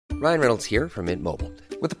Ryan Reynolds here from Mint Mobile.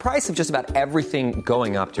 With the price of just about everything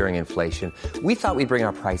going up during inflation, we thought we'd bring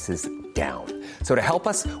our prices down. So to help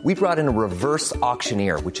us, we brought in a reverse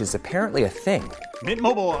auctioneer, which is apparently a thing. Mint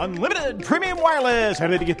Mobile Unlimited Premium Wireless. How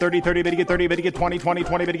to get 30, 30, bit to get 30, bit to get 20, 20,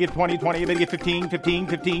 20, bit to get 20, 20, bit to get 15, 15,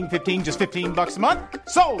 15, 15, just $15 a month?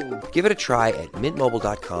 Sold! Give it a try at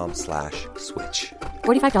mintmobile.com/switch.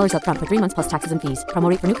 $45 up front for 3 months plus taxes and fees. Promo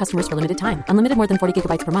rate for new customers for limited time. Unlimited more than 40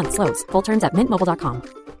 gigabytes per month. Slows full terms at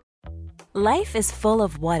mintmobile.com. Life is full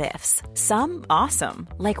of what-ifs. Some awesome,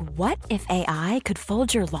 like what if AI could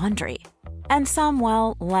fold your laundry? And some,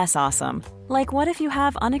 well, less awesome, like what if you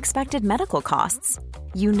have unexpected medical costs?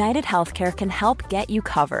 United Healthcare can help get you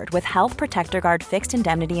covered with Health Protector Guard fixed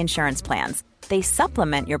indemnity insurance plans. They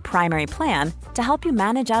supplement your primary plan to help you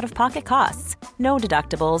manage out-of-pocket costs. No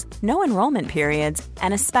deductibles, no enrollment periods,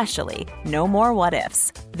 and especially no more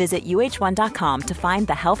what-ifs. Visit uh1.com to find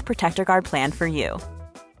the Health Protector Guard plan for you.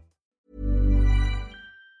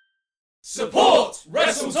 Support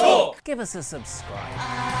Wrestle Talk! Give us a subscribe.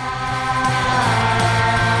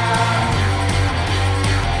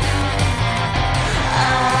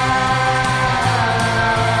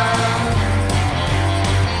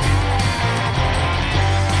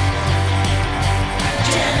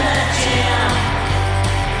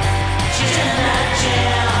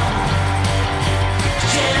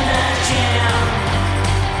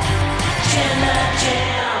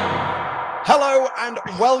 Hello and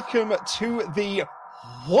welcome to the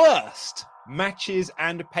worst matches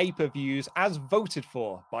and pay-per-views as voted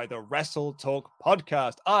for by the Wrestle Talk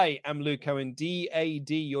podcast. I am Luke Owen, DAD,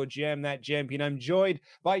 your GM, that champion. I'm joined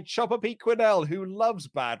by Chopper Pete Quinnell, who loves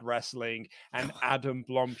bad wrestling, and Adam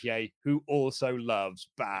Blompier, who also loves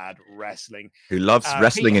bad wrestling. Who loves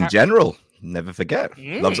wrestling in general. Never forget.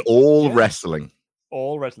 Loves all wrestling.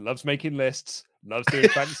 All wrestling. Loves making lists. Loves doing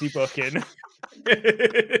fantasy booking.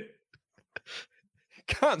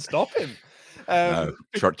 Can't stop him. No,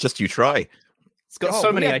 just you try. It's got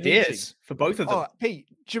so many ideas for both of them. Pete,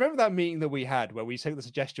 do you remember that meeting that we had where we said the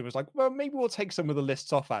suggestion was like, well, maybe we'll take some of the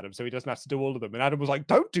lists off Adam so he doesn't have to do all of them. And Adam was like,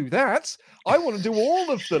 don't do that. I want to do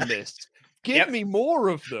all of the lists. Give me more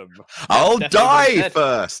of them. I'll die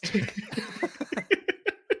first.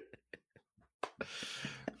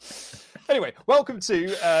 Anyway, welcome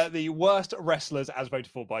to the worst wrestlers as voted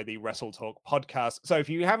for by the Wrestle Talk podcast. So if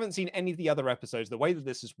you haven't seen any of the other episodes, the way that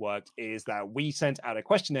this has worked is that we sent out a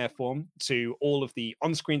questionnaire form to all of the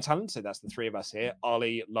on-screen talent. So that's the three of us here,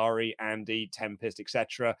 Ollie, Laurie, Andy, Tempest,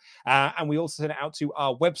 etc. And we also sent it out to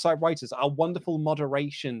our website writers, our wonderful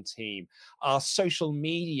moderation team, our social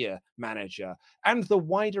media manager, and the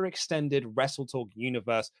wider extended Wrestle Talk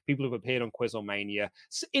universe, people who've appeared on Quizlemania,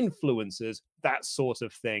 influencers, that sort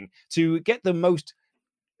of thing, to get the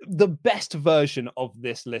best version of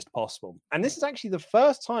this list possible. And this is actually the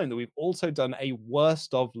first time that we've also done a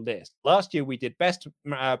worst of list. Last year we did best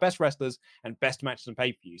wrestlers and best matches and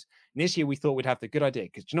pay-per-views. And this year we thought we'd have the good idea,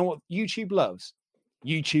 because do you know what YouTube loves?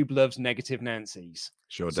 YouTube loves negative Nancy's.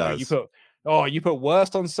 Sure So does. you put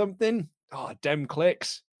worst on something. Oh, dem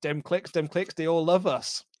clicks, they all love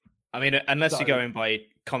us. I mean, unless you're going by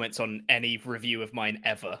comments on any review of mine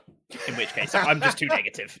ever, in which case I'm just too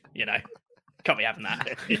negative, you know. Can't be having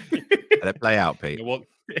that. Let it play out, Pete. There was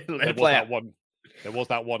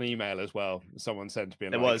that one email as well. Someone sent to me.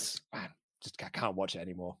 There was. Man, I can't watch it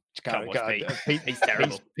anymore. Can't watch Pete. He's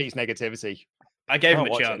terrible. Pete's negativity. I gave him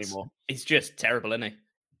a chance. He's just terrible, isn't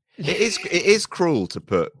he? It is cruel to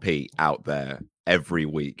put Pete out there every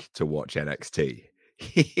week to watch NXT.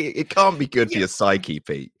 It can't be good for your psyche,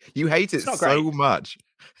 Pete. You hate it so much.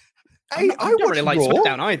 I don't really like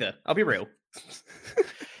SmackDown either. I'll be real.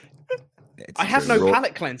 I have no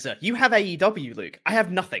palate cleanser. You have AEW, Luke. I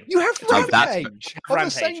have nothing. You have Rampage.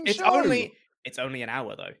 Rampage. It's only an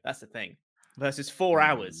hour though. That's the thing. Versus 4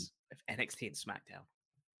 hours of NXT and SmackDown.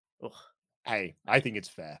 Ugh. Hey, I think it's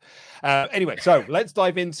fair. Anyway, so let's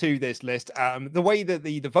dive into this list. The way that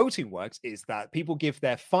the voting works is that people give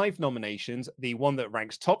their 5 nominations. The one that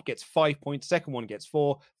ranks top gets 5 points, second one gets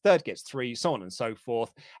 4, third gets 3, so on and so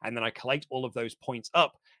forth. And then I collect all of those points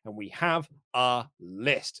up, and we have our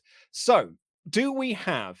list. So, do we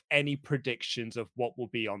have any predictions of what will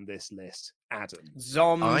be on this list, Adam?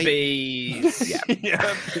 Zombies.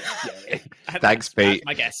 Yeah. Thanks, Pete.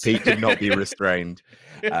 I guess Pete could not be restrained.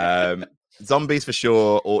 Zombies for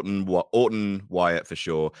sure. Orton Wyatt for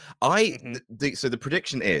sure. So the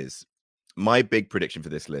prediction is, my big prediction for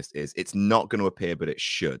this list is it's not going to appear, but it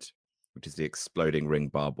should, which is the exploding ring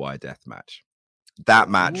barbed wire death match. That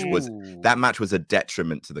match was a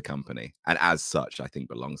detriment to the company, and as such, I think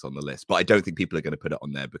belongs on the list. But I don't think people are going to put it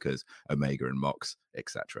on there because Omega and Mox,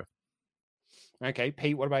 etc. Okay,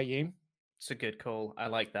 Pete, what about you? It's a good call. I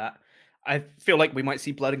like that. I feel like we might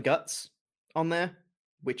see blood and guts on there,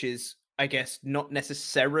 which is, I guess, not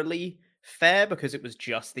necessarily fair because it was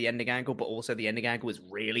just the ending angle, but also the ending angle was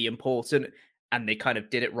really important and they kind of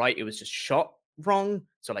did it right. It was just shot wrong.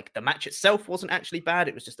 So like the match itself wasn't actually bad.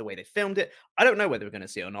 It was just the way they filmed it. I don't know whether we're going to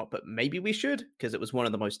see it or not, but maybe we should because it was one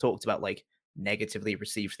of the most talked about, like negatively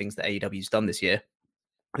received things that AEW's done this year,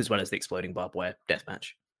 as well as the exploding barbed wire death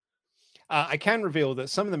match. I can reveal that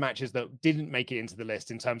some of the matches that didn't make it into the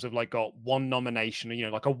list in terms of like got one nomination, you know,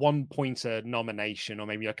 like a 1-pointer nomination or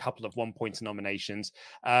maybe a couple of 1-pointer nominations.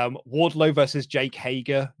 Wardlow versus Jake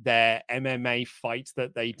Hager, their MMA fight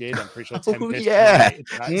that they did. I'm pretty sure Tempest that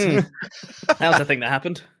was the thing that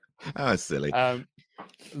happened. Oh, silly.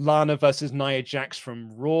 Lana versus Nia Jax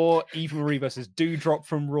from Raw, Eva Marie versus Doudrop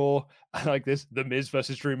from Raw. I like this. The Miz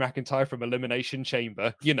versus Drew McIntyre from Elimination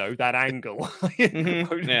Chamber. You know, that angle.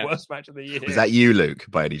 Worst match of the year. Was that you, Luke,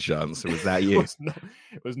 by any chance? Or was that you?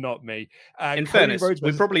 It was not me. In fairness,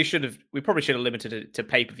 we probably should have limited it to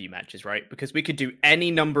pay-per-view matches, right? Because we could do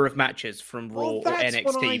any number of matches from Raw or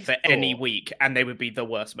NXT for any week, and they would be the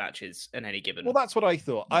worst matches in any given. Well, that's what I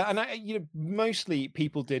thought. Mostly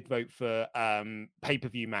people did vote for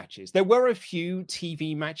pay-per-view matches. There were a few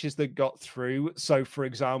TV matches that got through. So, for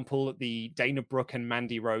example, the Dana Brooke and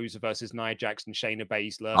Mandy Rose versus Nia Jax and Shayna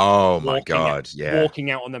Baszler. Oh my God! Yeah, walking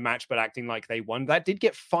out on the match but acting like they won. That did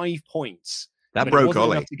get 5 points. That broke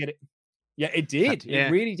Ollie. To get it. Yeah, it did. Yeah. It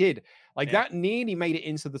really did. That nearly made it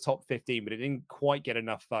into the top 15, but it didn't quite get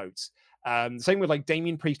enough votes. Same with like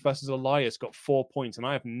Damian Priest versus Elias got 4 points, and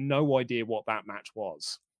I have no idea what that match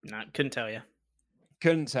was. No, couldn't tell you.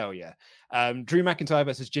 Couldn't tell you. Drew McIntyre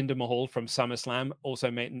versus Jinder Mahal from SummerSlam also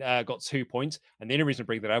got 2 points. And the only reason I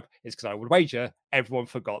bring that up is because I would wager everyone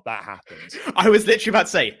forgot that happened. I was literally about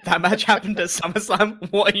to say, that match happened at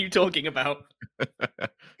SummerSlam? What are you talking about?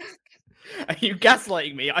 Are you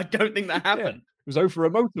gaslighting me? I don't think that happened. It was over a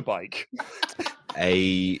motorbike.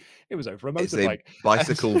 It was over a motorbike. A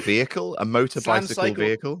bicycle vehicle? A motor bicycle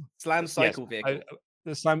vehicle? Slam cycle vehicle.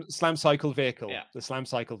 The slam cycle vehicle. Yeah. The slam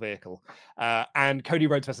cycle vehicle. And Cody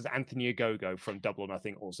Rhodes versus Anthony Ogogo from Double or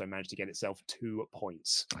Nothing also managed to get itself 2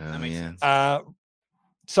 points.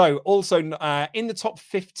 So also in the top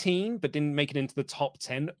 15, but didn't make it into the top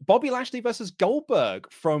 10, Bobby Lashley versus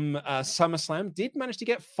Goldberg from SummerSlam did manage to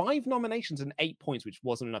get 5 nominations and 8 points, which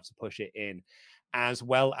wasn't enough to push it in. As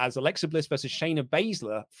well as Alexa Bliss versus Shayna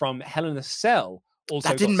Baszler from Hell in a Cell. Also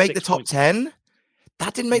that didn't make the top 10?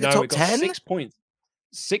 That didn't make the top 10? 6 points.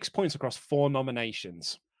 6 points across 4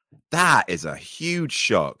 nominations. That is a huge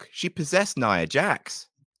shock. She possessed Nia Jax.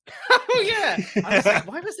 Oh yeah, I was like,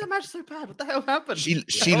 why was that match so bad? What the hell happened?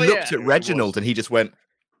 She looked at Reginald and he just went.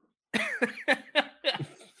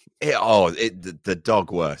 The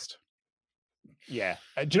dog worst. Yeah.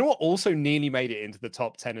 Do you know what also nearly made it into the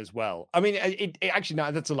top 10 as well? I mean, it actually,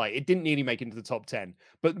 no, that's a lie. It didn't nearly make it into the top 10,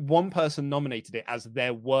 but one person nominated it as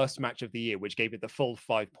their worst match of the year, which gave it the full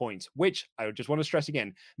 5 points, which I just want to stress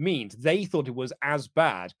again, means they thought it was as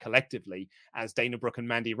bad collectively as Dana Brooke and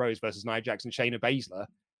Mandy Rose versus Nia Jax and Shayna Baszler.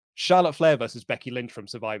 Charlotte Flair versus Becky Lynch from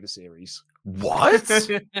Survivor Series. What?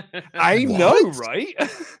 I know, right? That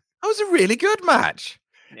was a really good match.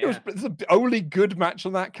 Yeah. It was the only good match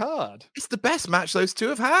on that card. It's the best match those two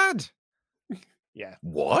have had. Yeah.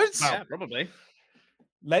 What? Well, yeah, probably.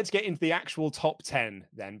 Let's get into the actual top 10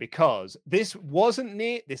 then, because this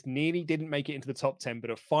nearly didn't make it into the top 10, but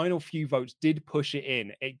a final few votes did push it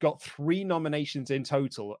in. It got 3 nominations in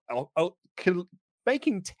total,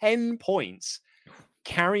 making 10 points.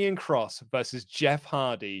 Karrion Kross versus Jeff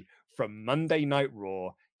Hardy from Monday Night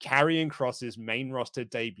Raw. Karrion Kross's main roster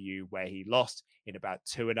debut, where he lost in about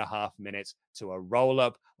 2.5 minutes to a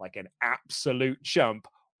roll-up like an absolute chump,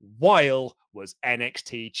 while was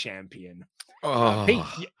NXT champion. Pete,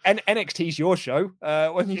 NXT's your show.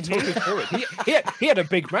 When you talk us through it, he had a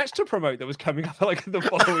big match to promote that was coming up like the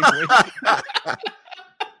following week.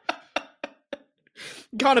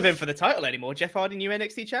 Can't have been for the title anymore. Jeff Hardy, new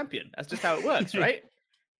NXT champion. That's just how it works, right?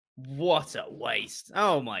 What a waste.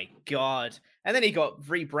 Oh my God. And then he got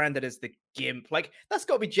rebranded as the Gimp. Like, that's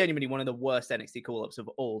got to be genuinely one of the worst NXT call-ups of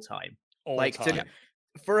all time.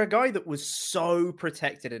 For a guy that was so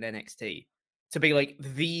protected in NXT to be like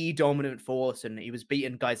the dominant force, and he was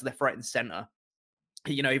beating guys left, right, and center.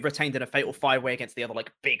 You know, he retained in a fatal 5-way against the other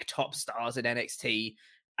like big top stars in NXT,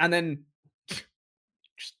 and then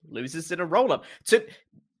just loses in a roll-up. To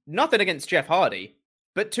nothing against Jeff Hardy,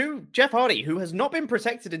 but to Jeff Hardy, who has not been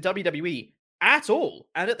protected in WWE at all,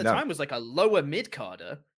 and at the time was like a lower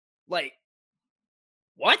mid-carder. Like,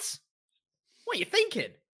 what? What are you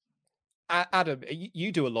thinking? Adam,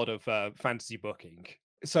 you do a lot of fantasy booking.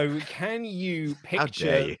 So can you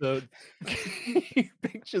picture the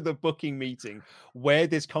booking meeting where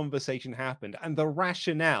this conversation happened and the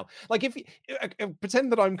rationale? Like, if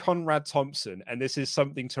pretend that I'm Conrad Thompson and this is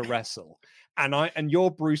something to wrestle, and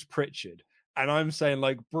you're Bruce Pritchard, and I'm saying,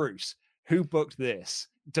 like, Bruce, who booked this?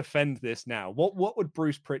 Defend this now. What would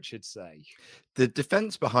Bruce Pritchard say? The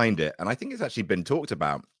defense behind it, and I think it's actually been talked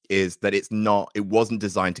about, is that it wasn't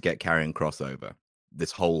designed to get Karrion Kross over.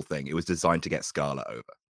 This whole thing, it was designed to get Scarlett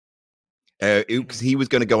over. Because he was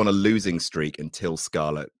going to go on a losing streak until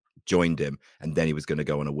Scarlett joined him, and then he was going to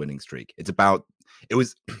go on a winning streak. It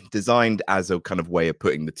was designed as a kind of way of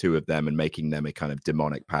putting the two of them and making them a kind of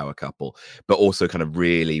demonic power couple, but also kind of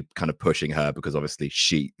really kind of pushing her, because obviously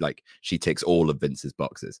she ticks all of Vince's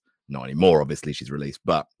boxes. Not anymore, obviously, she's released,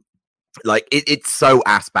 but like it's so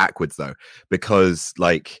ass backwards though, because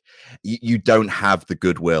like you don't have the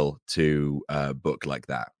goodwill to book like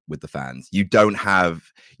that with the fans. You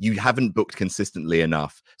haven't booked consistently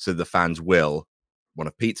enough, so the fans will, one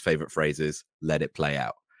of Pete's favorite phrases, let it play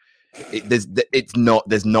out. There's not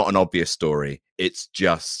an obvious story. It's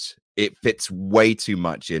just, it fits way too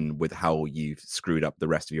much in with how you've screwed up the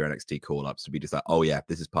rest of your NXT call-ups to be just like, oh yeah,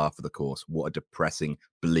 this is par for the course. What a depressing,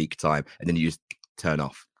 bleak time. And then you just turn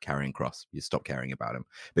off Karrion Kross. You stop caring about him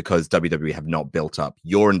because WWE have not built up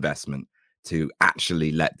your investment to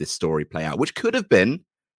actually let this story play out, which could have been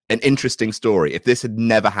an interesting story if this had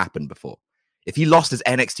never happened before. If he lost as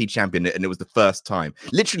NXT champion and it was the first time.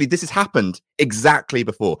 Literally, this has happened exactly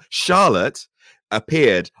before. Charlotte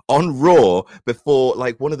appeared on Raw before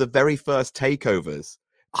like one of the very first takeovers,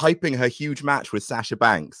 hyping her huge match with Sasha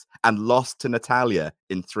Banks, and lost to Natalya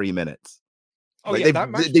in 3 minutes. Oh, like, yeah,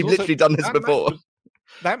 they've literally done this before.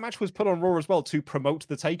 That match was put on Raw as well to promote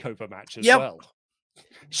the takeover match as well.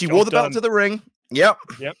 She wore the belt to the ring. Yep.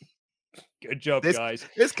 Good job, guys.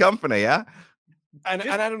 This company, yeah. And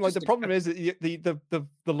Adam, like, the problem is that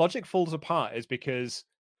the logic falls apart is because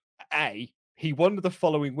A, he won the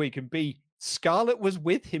following week, and B, Scarlett was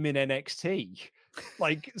with him in NXT.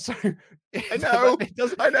 Like, so I know. It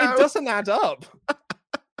doesn't add up.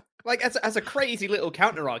 Like, as a crazy little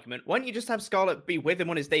counter argument, why don't you just have Scarlett be with him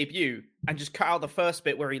on his debut and just cut out the first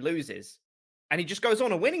bit where he loses, and he just goes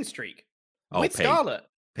on a winning streak with Pete, Scarlett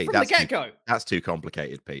from the get-go? That's too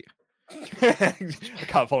complicated, Pete. I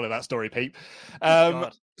can't follow that story, Pete.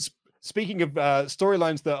 Speaking of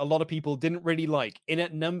storylines that a lot of people didn't really like, in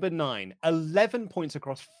at number 9, 11 points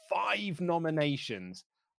across 5 nominations,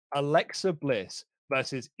 Alexa Bliss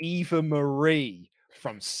versus Eva Marie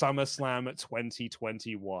from SummerSlam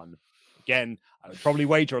 2021. Again, I would probably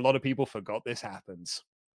wager a lot of people forgot this happens.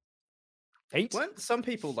 Pete? Weren't some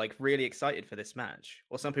people like really excited for this match?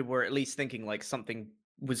 Or some people were at least thinking like something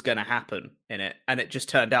was going to happen in it, and it just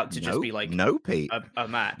turned out to just be like Pete. a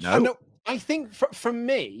match. No, I think for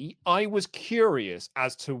me, I was curious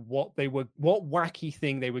as to what wacky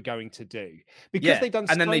thing they were going to do, because they've done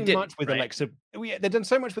much with Alexa. They've done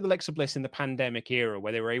so much with Alexa Bliss in the pandemic era,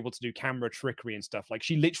 where they were able to do camera trickery and stuff. Like,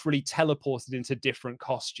 she literally teleported into different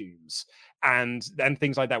costumes and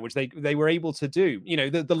things like that, which they were able to do. You know,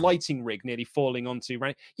 the lighting rig nearly falling onto,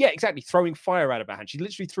 right? Yeah, exactly. Throwing fire out of her hand. She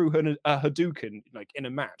literally threw her Hadouken like in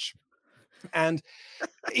a match. And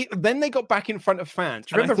then they got back in front of fans.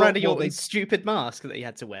 Do you remember Randy Orton's stupid mask that he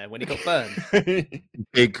had to wear when he got burned?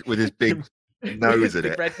 Big with his big nose in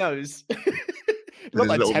big it. Red nose. Look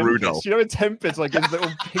like little Tempest. Rudolph. You know, Tempest, like his little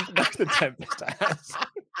pink nose that Tempest has.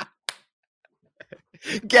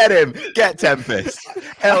 Get him! Get Tempest!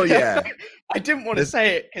 Hell yeah! I didn't want to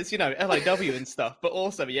say it because, you know, LIW and stuff, but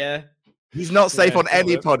also, he's not safe on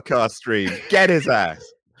any podcast stream. Get his ass.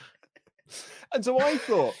 And so I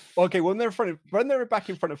thought, okay, when they're back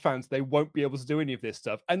in front of fans, they won't be able to do any of this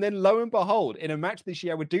stuff. And then lo and behold, in a match this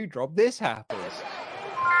year with Doudrop, this happens.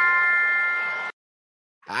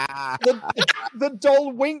 The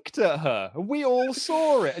doll winked at her. We all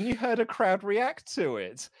saw it, and you heard a crowd react to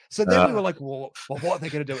it. So then we were like, well, what are they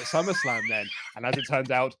going to do at SummerSlam then? And as it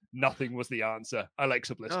turns out, nothing was the answer.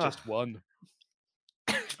 Alexa Bliss just won.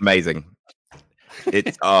 Amazing.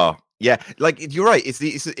 It's yeah, like you're right. It's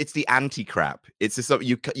the anti-crap. It's just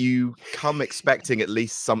something you come expecting at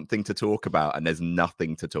least something to talk about, and there's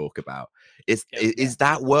nothing to talk about. Is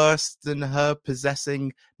that worse than her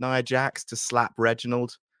possessing Nia Jax to slap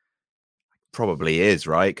Reginald? Probably is,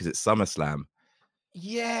 right? Because it's SummerSlam.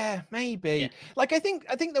 Yeah, maybe. Yeah. Like I think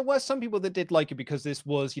there were some people that did like it because this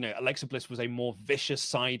was, Alexa Bliss was a more vicious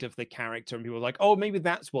side of the character, and people were like, oh, maybe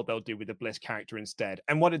that's what they'll do with the Bliss character instead.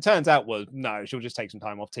 And what it turns out was, no, she'll just take some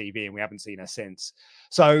time off TV, and we haven't seen her since.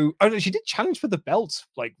 So, oh no, she did challenge for the belt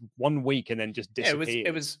like 1 week and then just disappeared.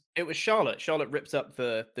 It was Charlotte. Charlotte ripped up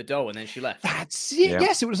the doll and then she left. That's it. Yeah.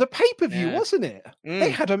 Yes, it was a pay-per-view, wasn't it? They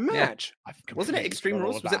had a match. Wasn't it Extreme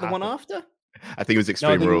Rules? Was it the one after? I think it was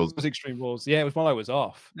Extreme Rules. It was Extreme Rules. Yeah, it was while I was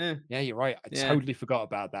off. Yeah, you're right. I totally forgot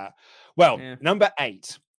about that. Well, number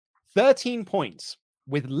 8, 13 points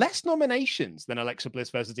with less nominations than Alexa Bliss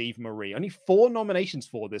versus Eva Marie. Only 4 nominations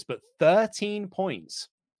for this, but 13 points.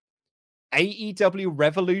 AEW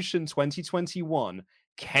Revolution 2021,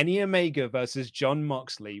 Kenny Omega versus Jon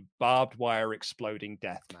Moxley, barbed wire exploding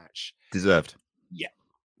death match. Deserved. Yeah.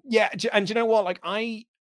 And you know what? Like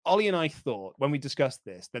Ollie and I thought when we discussed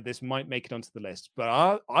this that this might make it onto the list,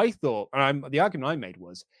 but I thought, and the argument I made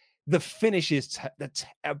was the finish is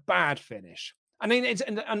a bad finish. I mean,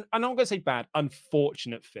 and I'm not going to say bad,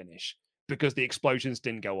 unfortunate finish because the explosions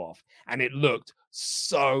didn't go off, and it looked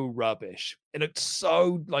so rubbish. It looked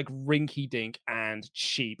so like rinky dink and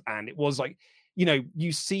cheap, and it was like,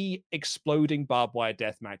 you see exploding barbed wire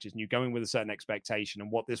death matches, and you go in with a certain expectation,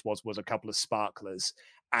 and what this was a couple of sparklers,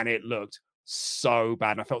 and it looked so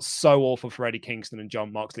bad. And I felt so awful for Eddie Kingston and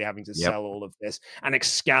Jon Moxley having to sell all of this, and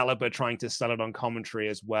Excalibur trying to sell it on commentary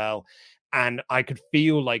as well. And I could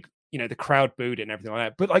feel like, the crowd booed it and everything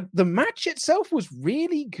like that. But like the match itself was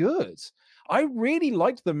really good. I really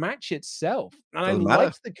liked the match itself. And I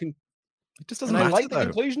liked it just doesn't matter. I like the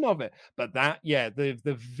conclusion of it. But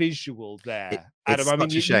the visual there. It's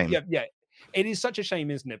such a shame. Yeah. It is such a shame,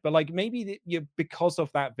 isn't it? But like maybe because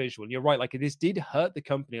of that visual, you're right. Like this did hurt the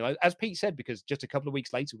company, like, as Pete said, because just a couple of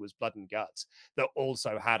weeks later was Blood and Guts that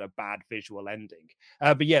also had a bad visual ending.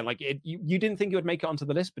 But yeah, like you didn't think it would make it onto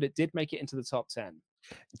the list, but it did make it into the top 10.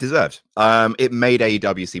 Deserved. It made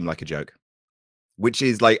AEW seem like a joke, which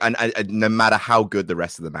is like, and no matter how good the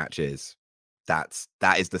rest of the match is, that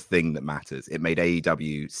is the thing that matters. It made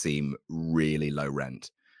AEW seem really low rent.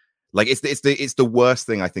 Like it's the worst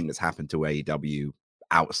thing I think that's happened to AEW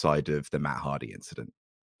outside of the Matt Hardy incident.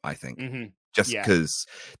 I think just because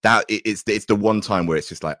it's the one time where it's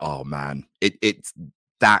just like, oh man, it's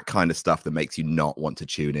that kind of stuff that makes you not want to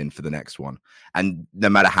tune in for the next one. And no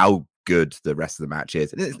matter how good the rest of the match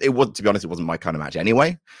is, it wasn't, to be honest, it wasn't my kind of match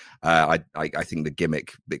anyway. I think the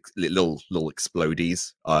gimmick, little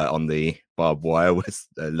explodies on the barbed wire was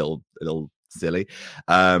a little silly.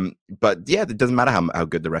 But yeah, it doesn't matter how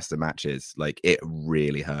good the rest of the match is. Like it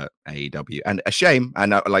really hurt AEW, and a shame.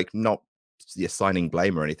 And like not assigning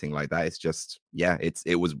blame or anything like that. It's just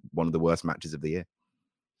it was one of the worst matches of the year.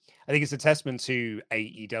 I think it's a testament to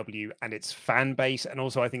AEW and its fan base, and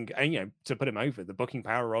also I think, to put him over, the booking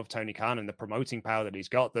power of Tony Khan and the promoting power that he's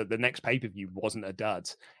got. The next pay-per-view wasn't a dud,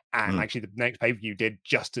 and actually the next pay-per-view did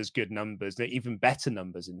just as good numbers, even better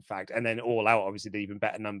numbers, in fact. And then All Out obviously did even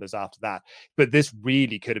better numbers after that. But this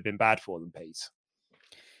really could have been bad for them, Pete.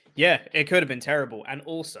 Yeah, it could have been terrible. And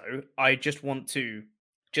also, I just want to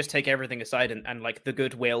just take everything aside and like the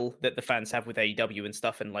goodwill that the fans have with AEW and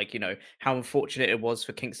stuff, and like, how unfortunate it was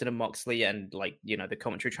for Kingston and Moxley, and like, the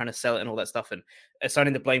commentary trying to sell it and all that stuff, and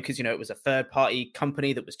assigning the blame because, it was a third party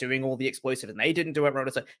company that was doing all the explosive and they didn't do it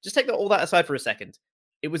right. So just take all that aside for a second.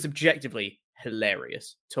 It was objectively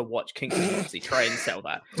hilarious to watch Kingston and Moxley try and sell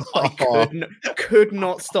that. I could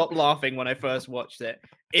not stop laughing when I first watched it.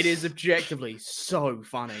 It is objectively so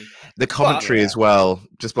funny. The commentary as well,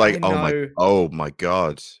 just like, oh my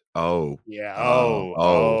god, oh yeah,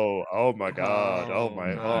 oh my god, oh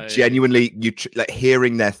my god. Genuinely, like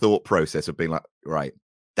hearing their thought process of being like, right,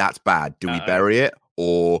 that's bad. Do we bury it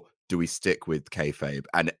or do we stick with kayfabe?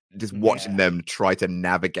 And just watching them try to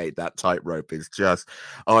navigate that tightrope is just,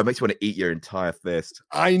 it makes you want to eat your entire fist.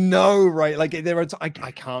 I know, right? Like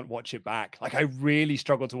I can't watch it back. Like I really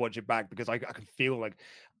struggle to watch it back because I can feel like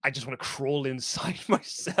I just want to crawl inside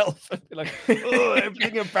myself and be like, oh,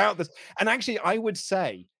 everything about this. And actually, I would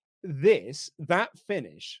say that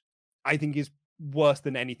finish, I think is worse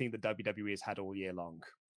than anything that WWE has had all year long.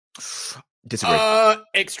 Disagree.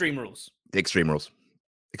 Extreme Rules. The Extreme Rules.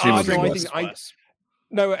 And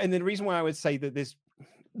the reason why I would say that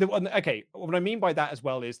what I mean by that as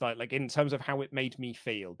well is like in terms of how it made me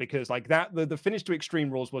feel, because like that the finish to Extreme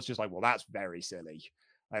Rules was just like, well, that's very silly.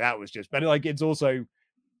 Like that was just, but like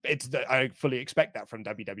I fully expect that from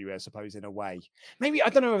WWE, I suppose, in a way. Maybe I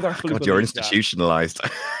don't know if they're fully. God, you're institutionalized.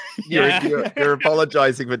 You're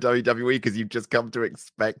apologizing for WWE because you've just come to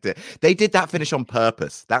expect it. They did that finish on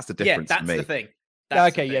purpose. That's the difference. Yeah, that's for me. the thing.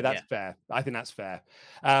 Okay, yeah, that's fair. I think that's fair.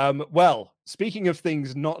 Well, speaking of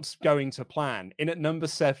things not going to plan, in at number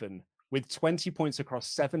 7, with 20 points across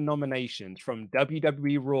 7 nominations from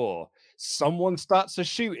WWE Raw, someone starts a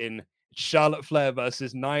shooting. Charlotte Flair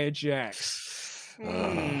versus Nia Jax.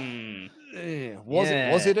 Was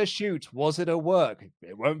it a shoot? Was it a work?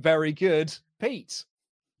 It weren't very good. Pete.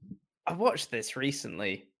 I watched this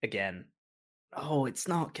recently again. Oh, it's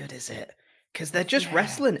not good, is it? Because they're just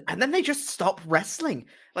wrestling, and then they just stop wrestling.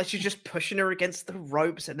 Like, she's just pushing her against the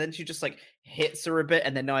ropes, and then she just, like, hits her a bit,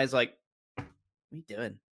 and then Nia's like, what are you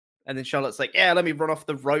doing? And then Charlotte's like, yeah, let me run off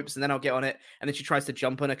the ropes, and then I'll get on it. And then she tries to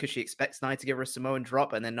jump on her because she expects Nia to give her a Samoan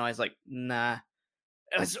drop, and then Nia's like, nah.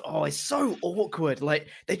 It's so awkward. Like,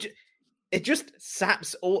 it just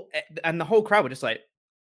saps all, and the whole crowd were just like,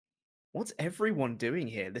 what's everyone doing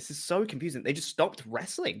here? This is so confusing. They just stopped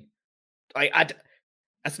wrestling.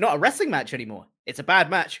 It's not a wrestling match anymore. It's a bad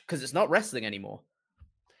match because it's not wrestling anymore.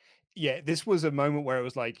 Yeah, this was a moment where it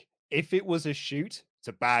was like, if it was a shoot, it's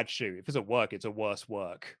a bad shoot. If it's a work, it's a worse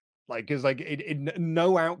work. Like, because like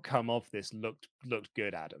no outcome of this looked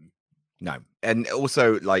good, Adam. No, and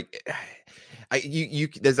also like,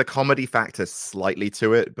 there's a comedy factor slightly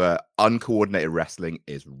to it, but uncoordinated wrestling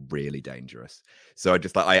is really dangerous. So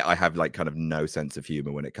I have like kind of no sense of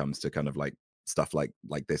humor when it comes to kind of like stuff like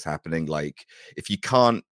this happening. Like, if you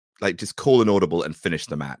can't, like, just call an audible and finish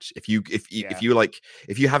the match. If you're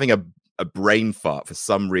having a brain fart for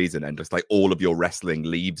some reason and just like all of your wrestling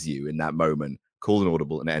leaves you in that moment, call an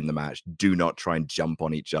audible and end the match. Do not try and jump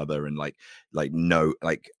on each other and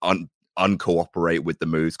uncooperate with the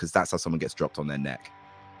moves, because that's how someone gets dropped on their neck.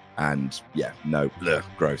 And yeah, no,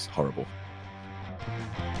 gross, horrible.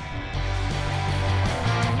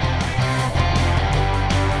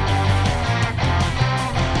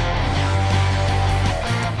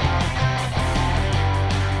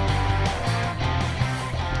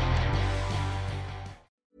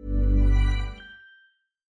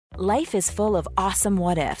 Life is full of awesome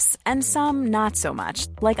what-ifs, and some not so much,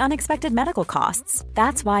 like unexpected medical costs.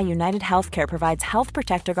 That's why United Healthcare provides Health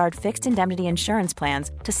Protector Guard fixed indemnity insurance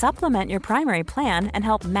plans to supplement your primary plan and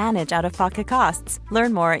help manage out-of-pocket costs.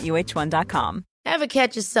 Learn more at uh1.com. Ever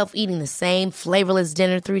catch yourself eating the same flavorless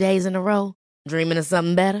dinner 3 days in a row? Dreaming of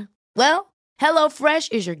something better? Well,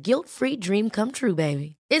 HelloFresh is your guilt-free dream come true,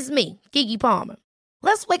 baby. It's me, Keke Palmer.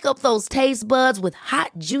 Let's wake up those taste buds with hot,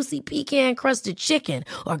 juicy pecan-crusted chicken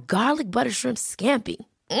or garlic butter shrimp scampi.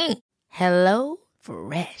 Hello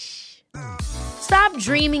Fresh. Stop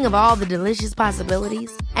dreaming of all the delicious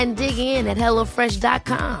possibilities and dig in at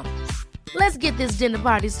HelloFresh.com. Let's get this dinner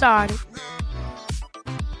party started.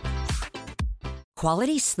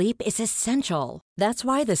 Quality sleep is essential. That's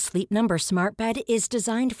why the Sleep Number Smart Bed is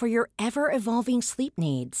designed for your ever-evolving sleep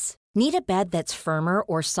needs. Need a bed that's firmer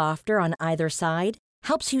or softer on either side?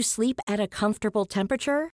 Helps you sleep at a comfortable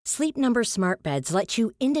temperature? Sleep Number Smart Beds let you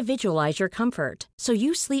individualize your comfort, so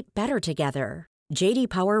you sleep better together. J.D.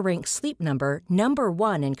 Power ranks Sleep Number number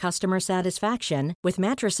 1 in customer satisfaction with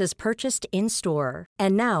mattresses purchased in-store.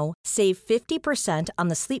 And now, save 50% on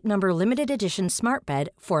the Sleep Number Limited Edition Smart Bed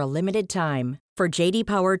for a limited time. For J.D.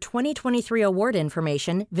 Power 2023 award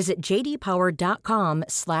information, visit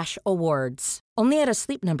jdpower.com/awards. Only at a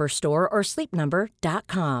Sleep Number store or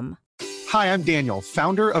sleepnumber.com. Hi, I'm Daniel,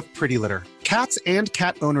 founder of Pretty Litter. Cats and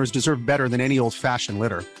cat owners deserve better than any old-fashioned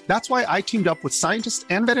litter. That's why I teamed up with scientists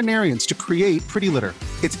and veterinarians to create Pretty Litter.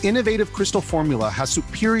 Its innovative crystal formula has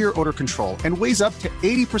superior odor control and weighs up to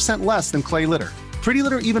 80% less than clay litter. Pretty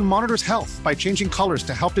Litter even monitors health by changing colors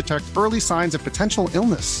to help detect early signs of potential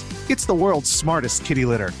illness. It's the world's smartest kitty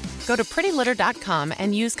litter. Go to prettylitter.com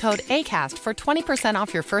and use code ACAST for 20%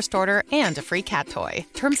 off your first order and a free cat toy.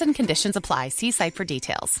 Terms and conditions apply. See site for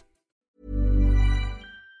details.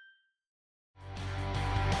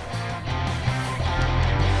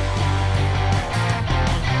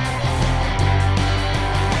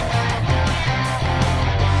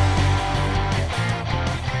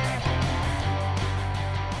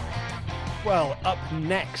 Well, up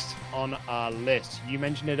next on our list, you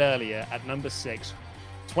mentioned it earlier, at number 6,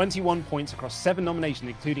 21 points across 7 nominations,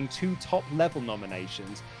 including 2 top-level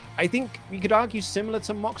nominations. I think we could argue similar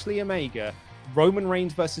to Moxley Omega, Roman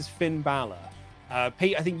Reigns versus Finn Balor.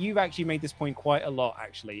 Pete, I think you've actually made this point quite a lot,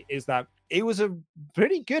 actually, is that it was a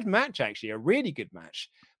pretty good match, actually, a really good match,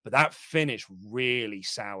 but that finish really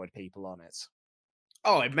soured people on it.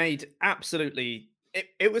 Oh, it made absolutely...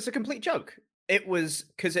 It was a complete joke. It was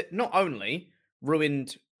because it not only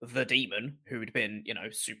ruined the Demon, who'd been,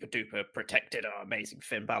 super duper protected, amazing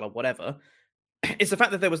Finn Balor, whatever. It's the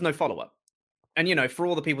fact that there was no follow-up. And, you know, for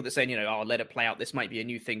all the people that saying, you know, oh, let it play out, this might be a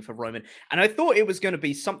new thing for Roman. And I thought it was going to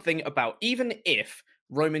be something about, even if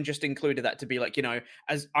Roman just included that to be like, you know,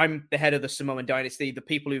 as I'm the head of the Samoan dynasty, the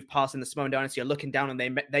people who've passed in the Samoan dynasty are looking down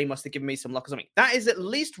and they must have given me some luck or something. That is at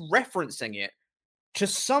least referencing it to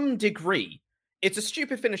some degree. It's a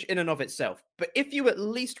stupid finish in and of itself. But if you at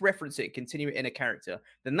least reference it, continue it in a character,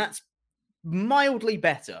 then that's mildly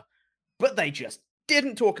better. But they just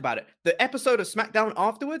didn't talk about it. The episode of SmackDown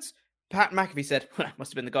afterwards, Pat McAfee said, well, it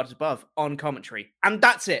must have been the gods above on commentary. And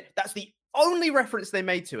that's it. That's the only reference they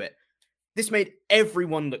made to it. This made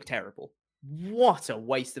everyone look terrible. What a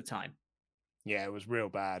waste of time. Yeah, it was real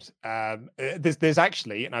bad. There's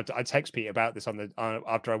actually, and I text Pete about this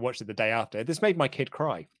after I watched it the day after. This made my kid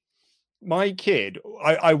cry. My kid,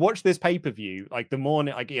 I watched this pay-per-view like the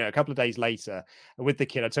morning, like, you know, a couple of days later with the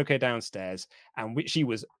kid. I took her downstairs and she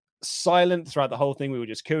was silent throughout the whole thing. We were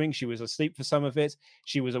just cooing. She was asleep for some of it.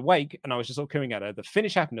 She was awake and I was just sort of cooing at her. The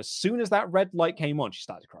finish happened. As soon as that red light came on, she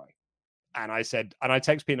started crying. And I said, and I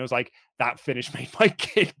texted Pete and I was like, that finish made my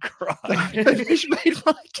kid cry. That finish made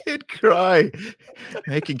my kid cry.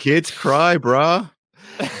 Making kids cry, brah.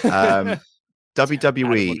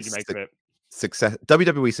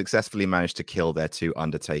 WWE successfully managed to kill their 2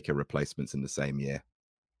 Undertaker replacements in the same year.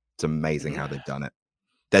 It's amazing how they've done it.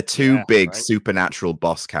 They're 2 big supernatural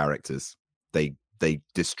boss characters. They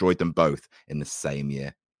destroyed them both in the same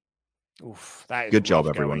year. Oof, that is good job,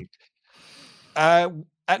 everyone.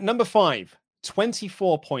 At number 5,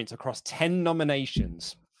 24 points across 10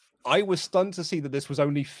 nominations. I was stunned to see that this was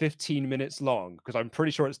only 15 minutes long, because I'm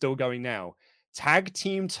pretty sure it's still going now. Tag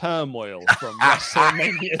Team Turmoil from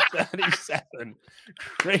WrestleMania 37.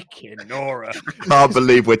 Freaking Nora. Can't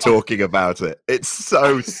believe we're talking about it. It's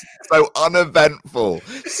so uneventful,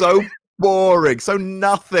 so boring, so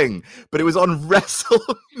nothing. But it was on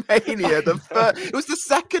WrestleMania. It was the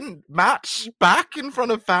second match back in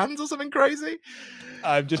front of fans or something crazy.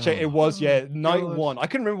 I'm just checking. It was, night 1. I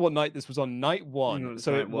couldn't remember what night this was on. Night 1.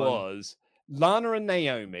 So it was Lana and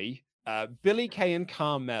Naomi, Billie Kay and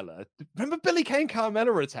Carmella. Remember Billie Kay and Carmella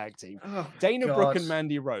were a tag team? Dana Brooke and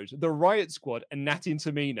Mandy Rose, the Riot Squad, and Natty and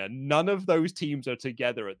Tamina. None of those teams are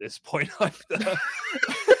together at this point either.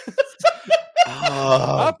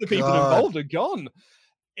 Half the people involved are gone.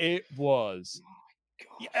 It was.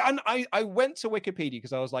 Yeah, and I went to Wikipedia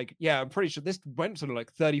because I was like, yeah, I'm pretty sure this went to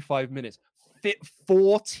like 35 minutes. Fit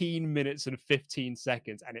 14 minutes and 15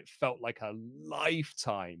 seconds, and it felt like a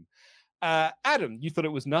lifetime. Adam, you thought it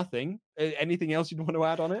was nothing. Anything else you'd want to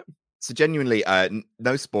add on it? So genuinely,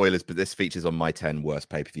 no spoilers, but this features on my 10 worst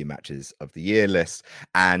pay-per-view matches of the year list.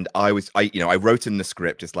 And I wrote in the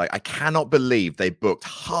script, it's like, I cannot believe they booked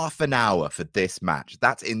half an hour for this match.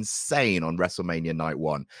 That's insane on WrestleMania night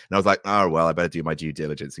 1. And I was like, oh, well, I better do my due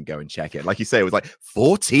diligence and go and check it. Like you say, it was like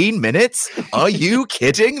 14 minutes? Are you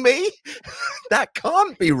kidding me? That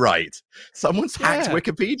can't be right. Someone's hacked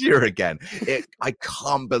Wikipedia again. I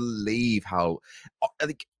can't believe how,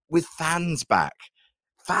 with fans back.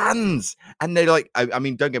 Fans, and they're like, I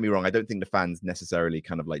mean, don't get me wrong, I don't think the fans necessarily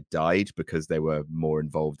kind of like died because they were more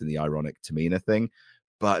involved in the ironic Tamina thing,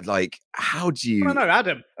 but like, how do you... No,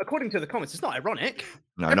 Adam, according to the comments, it's not ironic.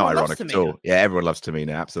 No, everyone not ironic at all. Yeah, everyone loves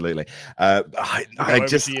Tamina, absolutely. I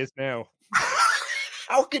just... She is now.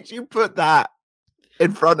 How could you put that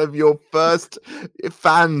in front of your first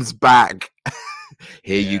fans back?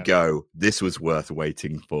 Here you go. This was worth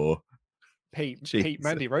waiting for. Pete,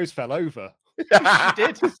 Mandy Rose fell over. She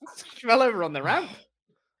did. She fell over on the ramp.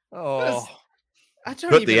 Oh,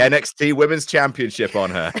 put the NXT Women's Championship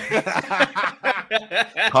on her.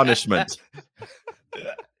 Punishment.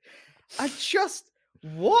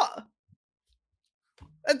 What?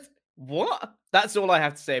 That's all I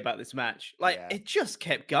have to say about this match. It just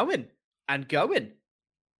kept going and going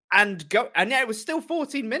and go, and it was still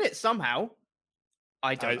 14 minutes somehow.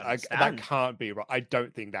 I don't understand. That can't be right. I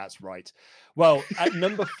don't think that's right. Well, at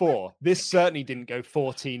number 4, this certainly didn't go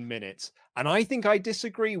 14 minutes. And I think I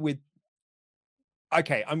disagree with...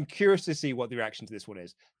 Okay, I'm curious to see what the reaction to this one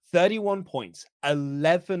is. 31 points,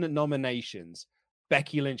 11 nominations.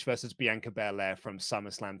 Becky Lynch versus Bianca Belair from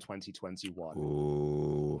SummerSlam 2021.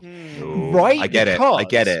 Ooh. Right? I get it.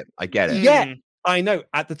 Yeah, I know.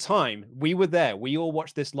 At the time, we were there. We all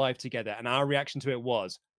watched this live together. And our reaction to it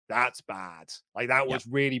was, that's bad. Like, that was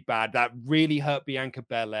really bad. That really hurt Bianca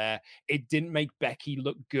Belair. It didn't make Becky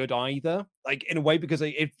look good either. Like, in a way, because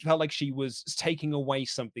it felt like she was taking away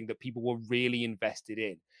something that people were really invested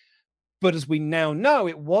in. But as we now know,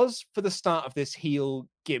 it was for the start of this heel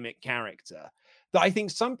gimmick character that I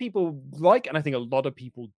think some people like, and I think a lot of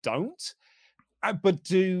people don't. But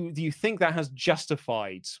do you think that has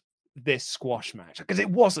justified this squash match, because it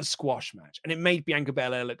was a squash match and it made Bianca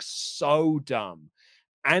Belair look so dumb.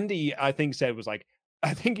 Andy, I think,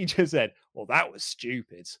 he just said, well, that was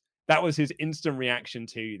stupid. That was his instant reaction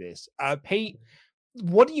to this. Pete,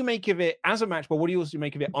 what do you make of it as a match, but what do you also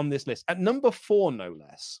make of it on this list? At number 4, no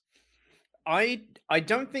less. I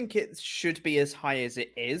don't think it should be as high as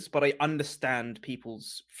it is, but I understand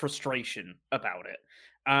people's frustration about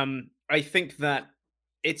it. I think that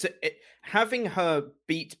having her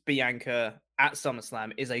beat Bianca at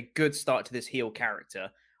SummerSlam is a good start to this heel character.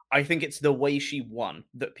 I think it's the way she won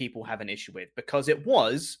that people have an issue with, because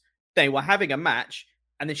they were having a match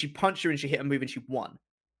and then she punched her and she hit a move and she won.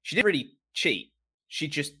 She didn't really cheat. She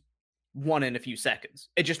just won in a few seconds.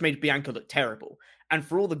 It just made Bianca look terrible. And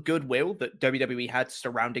for all the goodwill that WWE had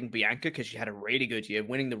surrounding Bianca, because she had a really good year,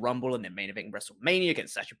 winning the Rumble and then main eventing WrestleMania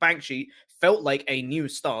against Sasha Banks, she felt like a new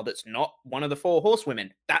star that's not one of the 4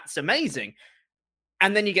 horsewomen. That's amazing.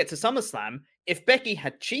 And then you get to SummerSlam. If Becky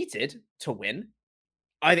had cheated to win,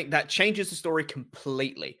 I think that changes the story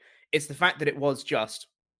completely. It's the fact that it was just,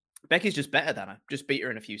 Becky's just better than her. Just beat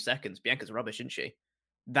her in a few seconds. Bianca's rubbish, isn't she?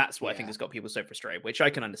 That's what I think has got people so frustrated, which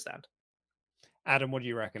I can understand. Adam, what do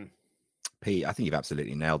you reckon? Pete, I think you've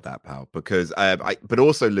absolutely nailed that, pal. Because, but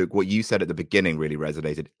also, Luke, what you said at the beginning really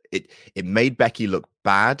resonated. It made Becky look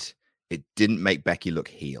bad. It didn't make Becky look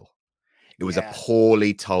heel. It was a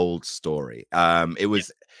poorly told story. It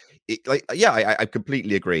was I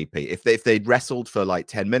completely agree, Pete. If they'd wrestled for like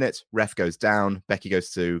 10 minutes, ref goes down, Becky goes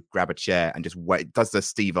to grab a chair and just does the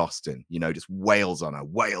Steve Austin, just wails on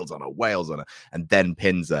her, and then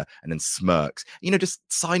pins her and then smirks. Just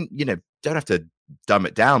don't have to dumb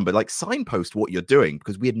it down, but like signpost what you're doing,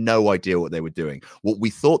 because we had no idea what they were doing. What we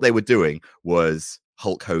thought they were doing was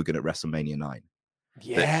Hulk Hogan at WrestleMania 9.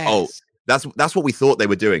 Yes. That's what we thought they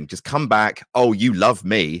were doing. Just come back. Oh, you love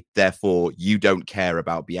me, therefore you don't care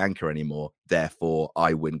about Bianca anymore. Therefore,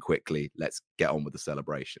 I win quickly. Let's get on with the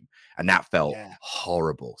celebration. And that felt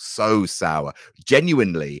horrible, so sour.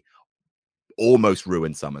 Genuinely, almost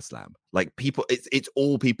ruined SummerSlam. Like it's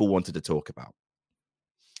all people wanted to talk about.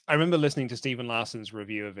 I remember listening to Stephen Larson's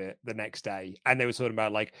review of it the next day, and they were talking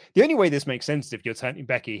about like the only way this makes sense is if you're turning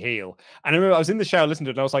Becky heel. And I remember I was in the shower listening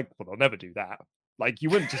to it, and I was like, well, they'll never do that. Like you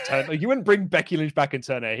wouldn't bring Becky Lynch back and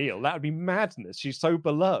turn her heel. That would be madness. She's so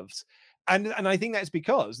beloved. And I think that's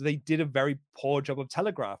because they did a very poor job of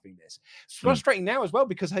telegraphing this. It's frustrating now as well,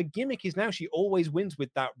 because her gimmick is now she always wins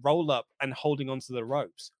with that roll up and holding onto the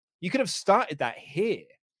ropes. You could have started that here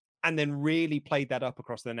and then really played that up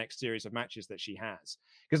across the next series of matches that she has.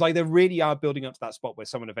 Because like they really are building up to that spot where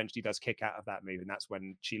someone eventually does kick out of that move, and that's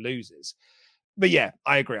when she loses. But yeah,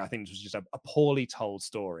 I agree. I think this was just a poorly told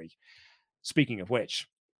story. Speaking of which,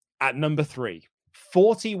 at number 3,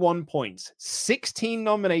 41 points, 16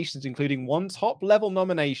 nominations, including 1 top-level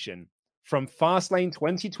nomination from Fastlane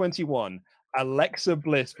 2021, Alexa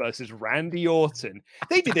Bliss versus Randy Orton.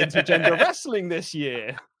 They did intergender wrestling this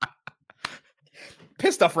year.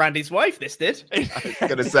 Pissed off Randy's wife, this did. I was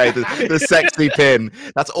going to say, the sexy pin.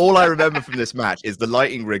 That's all I remember from this match is the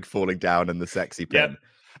lighting rig falling down and the sexy pin.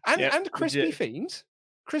 And Crispy Fiend.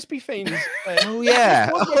 Crispy Fiend. Oh yeah.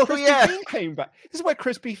 Fiend came back. This is where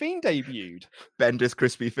Crispy Fiend debuted. Bender's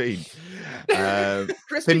Crispy Fiend.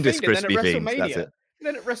 Crispy Crispy Fiend. That's it. And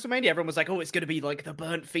then at WrestleMania, everyone was like, oh, it's going to be like the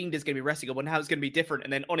burnt Fiend is going to be wrestling. Well, now it's going to be different.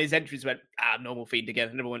 And then on his entrance, went, normal Fiend again.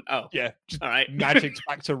 And everyone went, oh. Yeah. All right. Magic's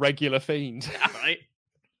back to regular Fiend. All right.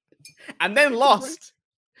 And then lost.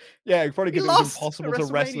 Yeah, probably because it was impossible to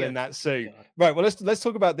wrestle in that suit. God. Right. Well, let's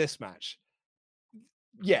talk about this match.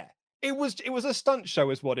 Yeah. It was a stunt show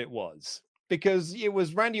is what it was, because it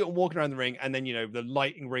was Randy Orton walking around the ring and then, the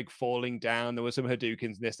lighting rig falling down. There were some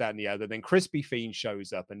Hadoukens, this, that, and the other. Then Crispy Fiend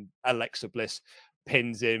shows up and Alexa Bliss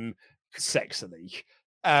pins him sexily.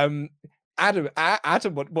 Adam,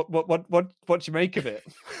 what you make of it?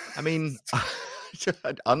 I mean,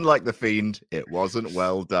 unlike the Fiend, it wasn't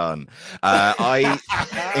well done. I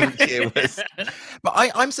think it was, but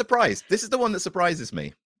I'm surprised. This is the one that surprises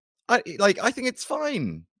me. I think it's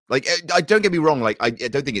fine. Like, I don't get me wrong. Like, I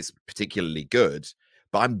don't think it's particularly good,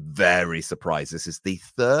 but I'm very surprised. This is the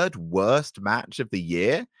 3rd worst match of the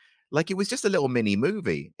year. Like, it was just a little mini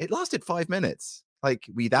movie. It lasted 5 minutes. Like,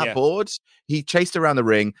 we that bored? He chased around the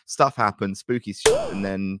ring. Stuff happened. Spooky shit. And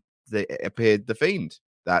then appeared the Fiend.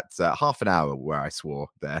 That's half an hour where I swore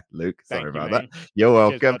there, Luke. Sorry about that. You're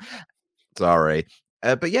welcome. Sorry.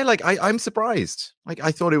 But yeah, like, I'm surprised. Like,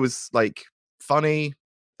 I thought it was, like, funny,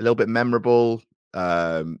 a little bit memorable,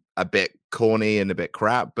 a bit corny and a bit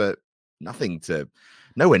crap, but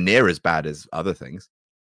nowhere near as bad as other things.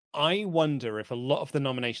 I wonder if a lot of the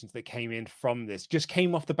nominations that came in from this just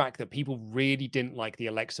came off the back that people really didn't like the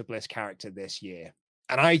Alexa Bliss character this year.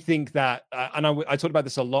 And I think that, and I talked about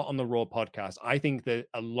this a lot on the Raw podcast, I think that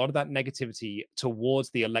a lot of that negativity towards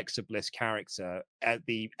the Alexa Bliss character at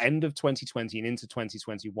the end of 2020 and into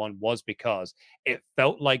 2021 was because it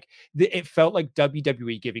felt like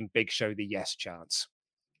WWE giving Big Show the yes chance.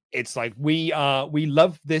 It's like we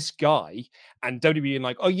love this guy, and WWE being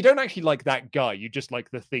like, oh, you don't actually like that guy, you just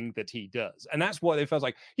like the thing that he does. And that's what it feels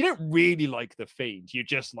like. You don't really like the Fiend, you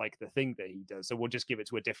just like the thing that he does. So we'll just give it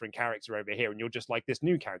to a different character over here, and you'll just like this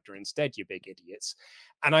new character instead, you big idiots.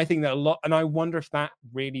 And I think that a lot, and I wonder if that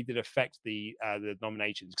really did affect the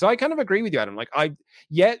nominations. Because I kind of agree with you, Adam. Like,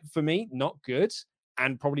 for me, not good.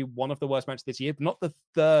 And probably one of the worst matches this year, but not the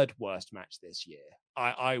third worst match this year.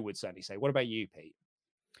 I would certainly say. What about you, Pete?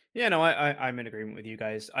 Yeah, no, I'm in agreement with you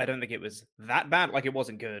guys. I don't think it was that bad. Like, it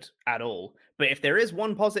wasn't good at all. But if there is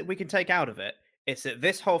one positive we can take out of it, it's that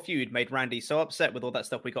this whole feud made Randy so upset with all that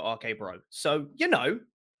stuff we got RK Bro. So,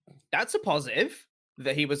 that's a positive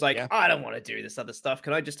that he was like, I don't want to do this other stuff.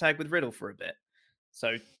 Can I just tag with Riddle for a bit?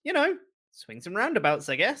 So, swings and roundabouts,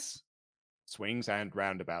 I guess. Swings and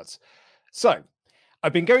roundabouts. So,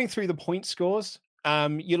 I've been going through the point scores.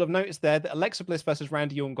 You'll have noticed there that Alexa Bliss versus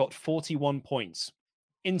Randy Orton got 41 points.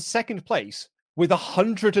 In second place with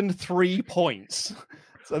 103 points.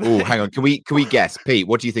 So hang on. Can we guess, Pete?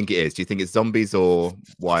 What do you think it is? Do you think it's Zombies or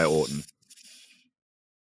Wyatt Orton?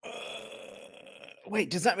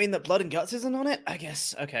 Wait, does that mean that Blood and Guts isn't on it? I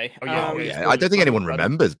guess. Okay. Oh, yeah. I don't think anyone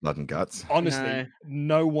remembers Blood and Guts. Honestly,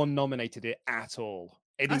 no one nominated it at all.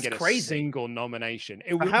 It didn't get a single nomination.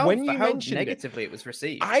 When you mentioned negatively it was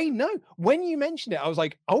received. I know. When you mentioned it, I was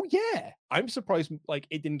like, oh yeah. I'm surprised like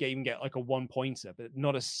it didn't even get like a 1-pointer, but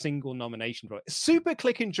not a single nomination for it. Super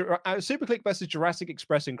Click versus Jurassic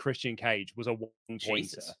Express and Christian Cage was a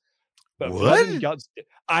 1-pointer. But what? Blood and Guts,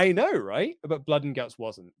 I know, right? But Blood and Guts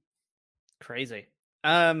wasn't. Crazy.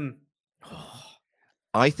 I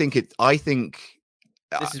think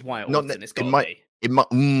this is why it's got to be. It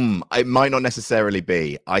might not necessarily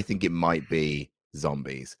be. I think it might be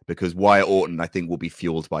Zombies because Wyatt Orton, I think, will be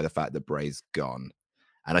fueled by the fact that Bray's gone,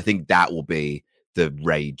 and I think that will be the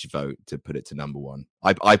rage vote to put it to number one.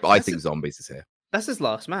 I think Zombies is here. That's his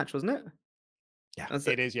last match, wasn't it? Yeah,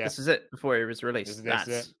 it is. Yeah, this is it before he was released. That's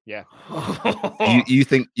it. Yeah. you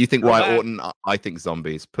think Wyatt Orton? I think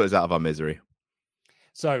Zombies. Put us out of our misery.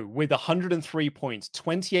 So with 103 points,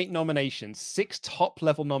 28 nominations, 6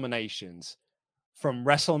 top-level nominations. From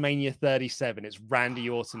WrestleMania 37, it's Randy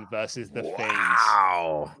Orton versus the Fiend.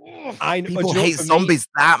 Wow. People hate Zombies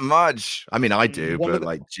that much. I mean, I do,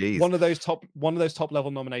 but geez. One of those top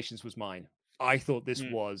level nominations was mine. I thought this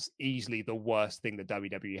was easily the worst thing that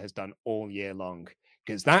WWE has done all year long.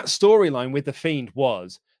 Because that storyline with the Fiend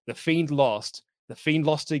was the Fiend lost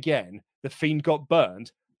again, the Fiend got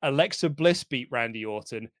burned, Alexa Bliss beat Randy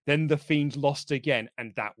Orton, then the Fiend lost again,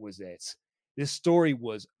 and that was it. This story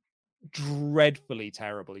was dreadfully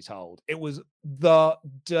terribly told. It was the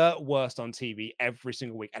dirt worst on TV every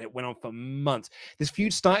single week, and it went on for months. This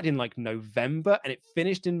feud started in like November and it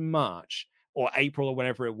finished in March or April or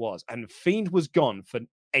whenever it was, and Fiend was gone for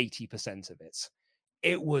 80% of it.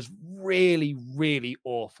 It was really, really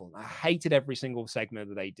awful. I hated every single segment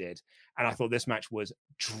that they did, and I thought this match was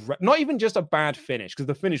not even just a bad finish, because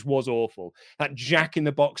the finish was awful. That Jack in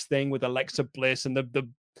the Box thing with Alexa Bliss and the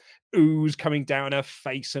ooze coming down her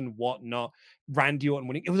face and whatnot. Randy Orton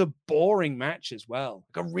winning. It was a boring match as well.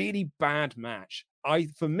 Like a really bad match.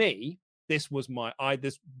 For me, this was my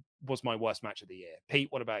worst match of the year. Pete,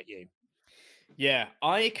 what about you? Yeah,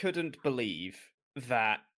 I couldn't believe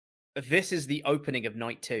that this is the opening of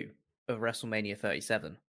night 2 of WrestleMania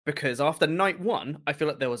 37. Because after night 1, I feel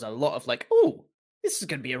like there was a lot of like, oh, this is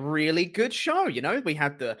going to be a really good show, We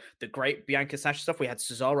had the great Bianca Sasha stuff. We had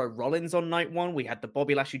Cesaro Rollins on night 1. We had the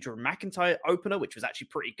Bobby Lashley Drew McIntyre opener, which was actually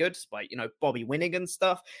pretty good, despite, Bobby winning and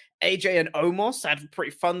stuff. AJ and Omos had a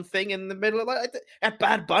pretty fun thing in the middle of at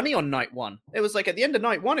Bad Bunny on night 1. It was like at the end of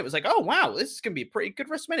night 1, it was like, oh, wow, this is going to be a pretty good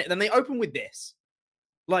WrestleMania. And then they open with this.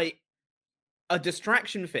 Like, a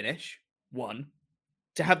distraction finish, 1.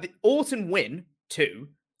 To have the Orton win, 2.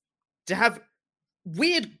 To have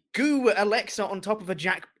weird goo Alexa on top of a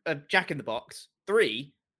Jack in the Box,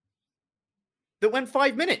 3. That went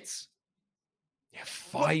 5 minutes. Yeah,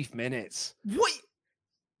 5 minutes.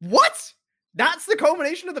 What? That's the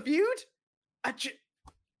culmination of the feud?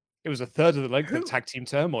 It was a third of the length of Tag Team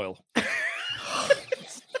Turmoil.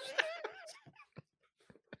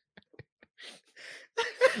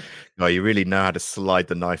 Oh, you really know how to slide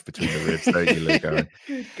the knife between the ribs, don't you, Luke? Owen?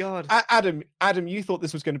 Good God. Adam, you thought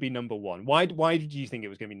this was going to be number one. Why did you think it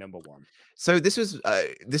was going to be number one? So this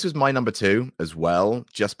was my number 2 as well,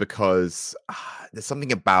 just because there's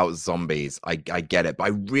something about zombies. I get it, but I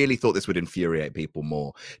really thought this would infuriate people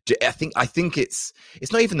more. I think it's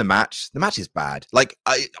not even the match. The match is bad. Like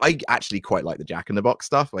I actually quite like the Jack in the Box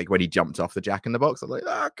stuff. Like when he jumped off the Jack in the Box, I'm like,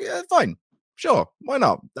 okay, fine. Sure, why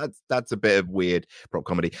not? That's a bit of weird prop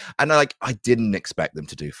comedy, and I didn't expect them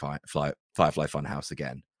to do Firefly Funhouse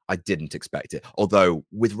again. I didn't expect it. Although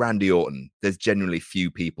with Randy Orton, there's genuinely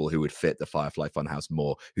few people who would fit the Firefly Funhouse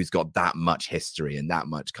more, who's got that much history and that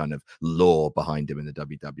much kind of lore behind him in the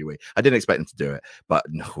WWE. I didn't expect them to do it, but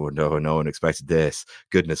no one expected this.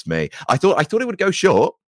 Goodness me, I thought it would go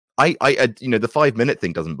short. I the 5-minute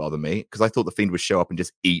thing doesn't bother me because I thought the Fiend would show up and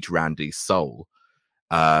just eat Randy's soul.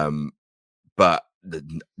 But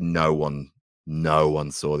no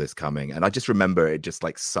one saw this coming. And I just remember it just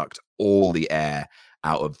like sucked all the air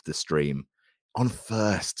out of the stream on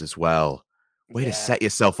first as well. Way to set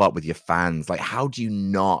yourself up with your fans. Like, how do you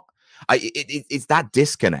not? It's that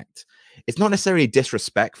disconnect. It's not necessarily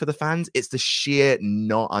disrespect for the fans. It's the sheer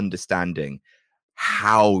not understanding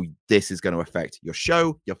how this is going to affect your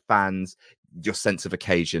show, your fans, your sense of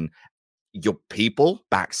occasion, your people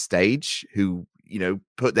backstage who,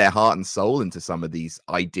 put their heart and soul into some of these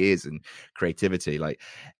ideas and creativity. Like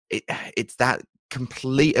it's that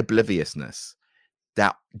complete obliviousness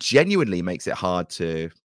that genuinely makes it hard to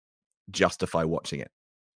justify watching it.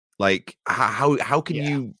 Like how can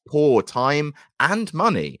you pour time and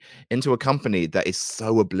money into a company that is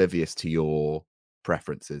so oblivious to your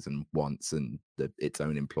preferences and wants and its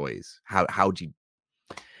own employees? How do you?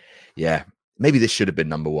 Yeah, maybe this should have been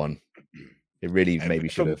number one. It really maybe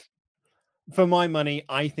should have. For my money,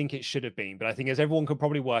 I think it should have been, but I think as everyone could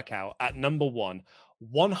probably work out, at number one,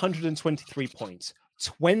 123 points,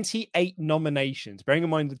 28 nominations, bearing in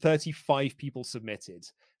mind that 35 people submitted,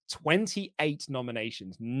 28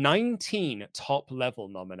 nominations, 19 top-level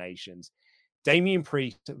nominations. Damian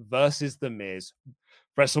Priest versus The Miz,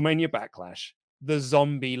 WrestleMania Backlash, the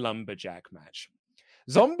Zombie Lumberjack match.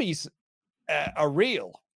 Zombies are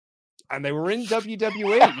real, and they were in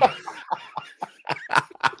WWE.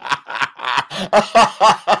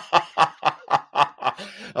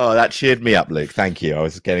 Oh, that cheered me up, Luke. Thank you. I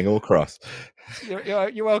was getting all cross.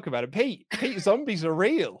 You're welcome, Adam. Pete, zombies are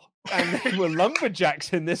real, and they were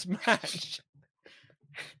lumberjacks in this match.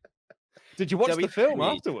 Did you watch the film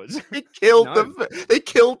afterwards? They killed them. They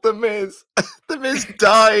killed the Miz. The Miz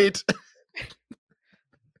died.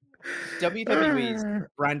 WWE's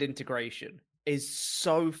brand integration is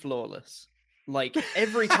so flawless. Like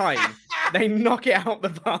every time they knock it out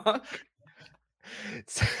the park.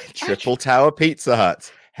 Triple Tower Pizza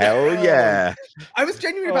Hut. Hell yeah. I was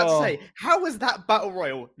genuinely about to say, how was that Battle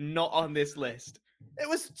Royal not on this list? It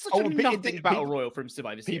was such a nothing Battle Royal from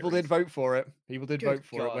Survivor Series. People did vote for it. People did vote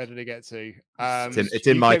for it. Where did it get to? It's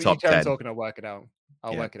in my top 10. Talking, I'll work it out.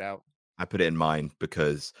 Work it out. I put it in mine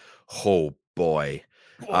because, oh boy,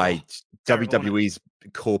 WWE's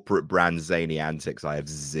corporate brand zany antics, I have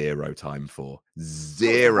zero time for.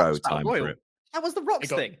 Zero time for it. That was the Rock's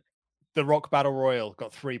thing. The Rock Battle Royal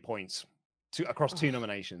got 3 points across 2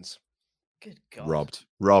 nominations. Good God.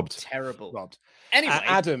 Robbed. Terrible. Robbed. Anyway.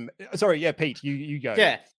 Adam, sorry, Pete, you go.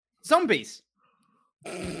 Yeah. Zombies.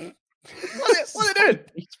 What are they doing?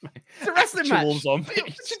 It's a wrestling match. What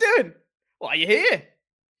you doing? Why are you here?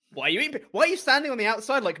 Why are you standing on the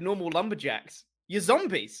outside like normal lumberjacks? You're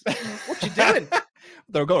zombies. What you doing?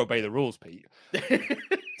 They've got to obey the rules, Pete.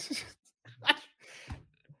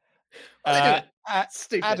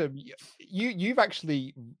 Stupid. Adam, you've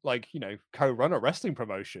actually co-run a wrestling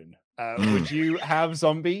promotion. Would you have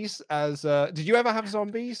zombies as? Did you ever have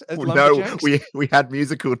zombies as lumberjacks? No, we had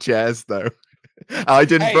musical chairs though. I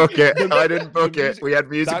didn't book it. We had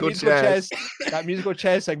musical chairs. That musical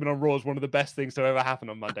chair segment on Raw is one of the best things to ever happen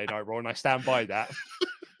on Monday Night Raw, and I stand by that.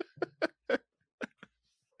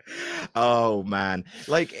 Oh man,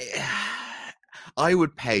 like I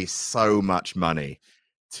would pay so much money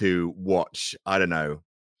to watch, I don't know,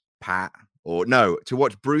 to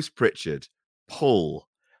watch Bruce Pritchard pull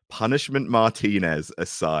Punishment Martinez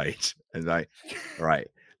aside and like, right,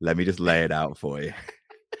 let me just lay it out for you.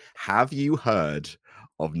 Have you heard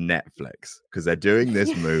of Netflix? Because they're doing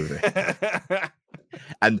this movie.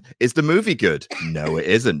 And is the movie good? No, it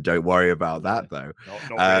isn't. Don't worry about that though.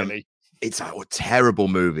 Not really. It's a terrible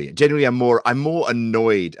movie. Generally, I'm more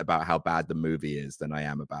annoyed about how bad the movie is than I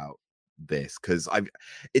am about this because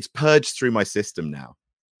it's purged through my system now.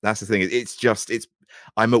 That's the thing.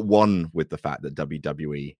 I'm at one with the fact that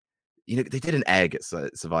WWE they did an egg at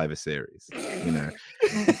Survivor Series. I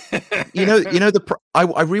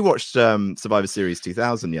rewatched Survivor Series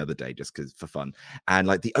 2000 the other day just because for fun, and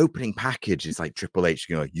like the opening package is like Triple H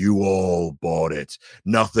going, "You all bought it.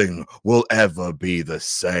 Nothing will ever be the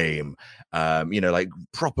same." Like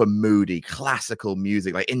proper moody classical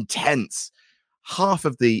music, like intense. Half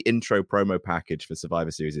of the intro promo package for Survivor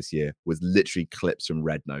Series this year was literally clips from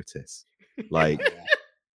Red Notice, like.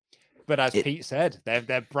 But as Pete said,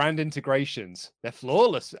 they're brand integrations. They're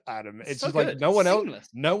flawless, Adam. It's so just good. Like no one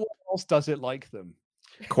else does it like them.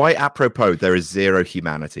 Quite apropos, there is zero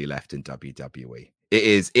humanity left in WWE. It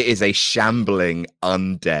is a shambling,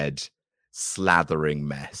 undead, slathering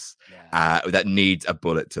mess that needs a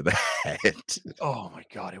bullet to the head. Oh my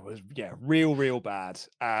god, it was real bad.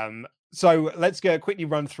 So let's quickly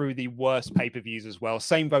run through the worst pay-per-views as well.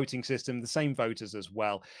 Same voting system, the same voters as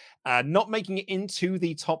well. Not making it into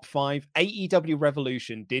the top 5, AEW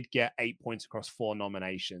Revolution did get 8 points across 4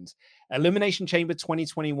 nominations. Elimination Chamber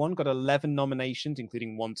 2021 got 11 nominations,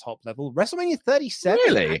 including 1 top level. WrestleMania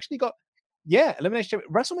 37 actually got, Elimination Chamber.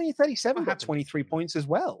 WrestleMania 37 got 23 points as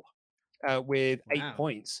well, with 8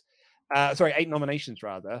 points. 8 nominations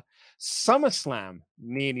rather. SummerSlam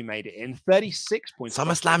nearly made it in, 36 points.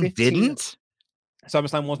 SummerSlam didn't?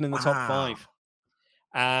 SummerSlam wasn't in the top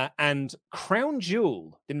 5. And Crown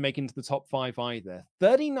Jewel didn't make it into the top 5 either.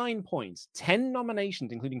 39 points, 10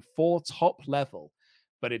 nominations, including 4 top level,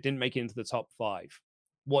 but it didn't make it into the top 5.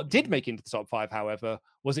 What did make it into the top 5, however,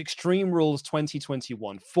 was Extreme Rules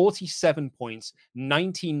 2021. 47 points,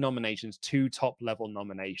 19 nominations, 2 top level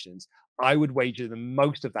nominations. I would wager that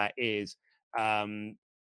most of that is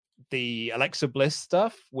the Alexa Bliss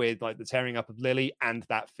stuff with like the tearing up of Lily and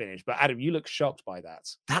that finish. But Adam, you look shocked by that.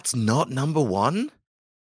 That's not number 1.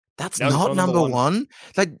 That's not number one.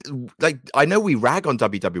 Like I know we rag on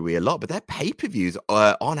WWE a lot, but their pay-per-views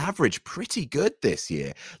are on average pretty good this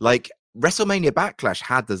year. Like WrestleMania Backlash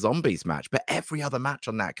had the Zombies match, but every other match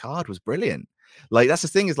on that card was brilliant. Like that's the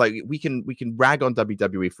thing is like we can rag on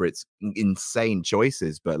WWE for its insane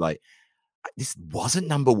choices, but like this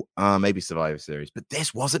wasn't maybe Survivor Series, but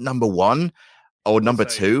this wasn't number 1 or number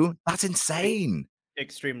 2. That's insane.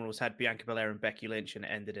 Extreme Rules had Bianca Belair and Becky Lynch and it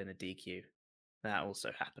ended in a DQ. That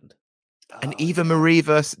also happened. And Eva Marie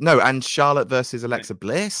and Charlotte versus Alexa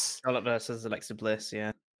Bliss. Charlotte versus Alexa Bliss,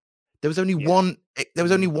 yeah. There was only one. There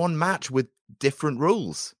was only one match with different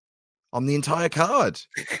rules on the entire card,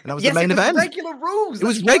 and that was the main event. Regular rules. It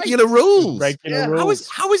was regular rules. Regular rules.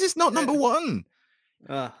 How is this not number 1?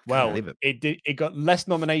 Well, it got less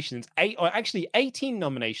nominations. 18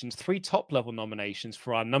 nominations, 3 top level nominations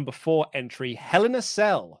for our number 4 entry, Hell in a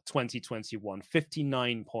Cell 2021,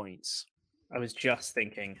 59 points. I was just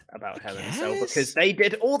thinking about Hell in a Cell because they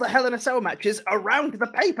did all the Hell in a Cell matches around the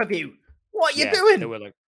pay-per-view. What are you doing? There was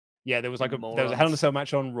a Hell in a Cell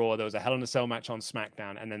match on Raw, there was a Hell in a Cell match on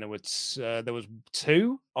SmackDown, and then there was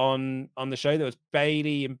 2 on the show. There was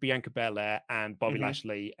Bayley and Bianca Belair and Bobby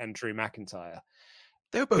Lashley and Drew McIntyre.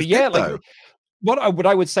 They were both good, though. What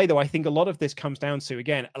I would say, though, I think a lot of this comes down to,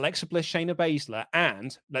 again, Alexa Bliss, Shayna Baszler,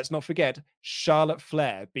 and, let's not forget, Charlotte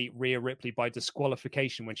Flair beat Rhea Ripley by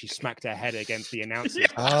disqualification when she smacked her head against the announcer.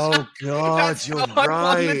 Oh, God, you're right.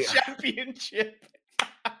 Won the championship.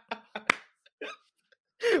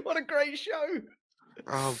 What a great show.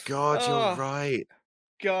 Oh, God, you're right.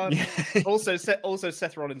 God. Also,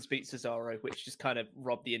 Seth Rollins beat Cesaro, which just kind of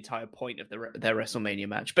robbed the entire point of their WrestleMania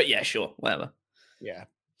match. But yeah, sure, whatever. Yeah.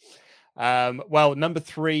 Well, number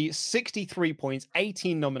 3, 63 points,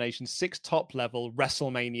 18 nominations, 6 top level,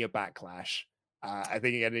 WrestleMania Backlash. I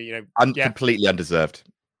think completely undeserved.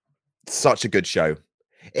 Such a good show.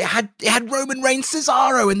 It had Roman Reigns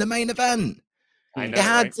Cesaro in the main event. I know, it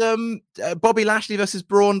had Bobby Lashley versus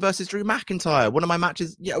Braun versus Drew McIntyre. One of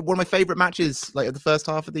my favorite matches, like of the first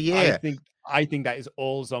half of the year. I think that is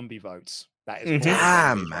all zombie votes. That is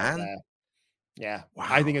damn, man. Yeah, wow.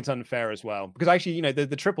 I think it's unfair as well because actually,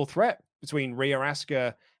 the triple threat between Rhea,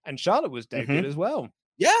 Asuka, and Charlotte was dead good as well.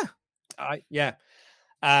 Yeah,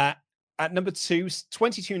 at number 2,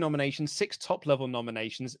 22 nominations, 6 top level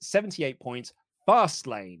nominations, 78 points.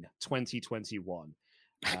 Fastlane 2021.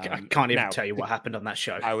 I can't even tell you what happened on that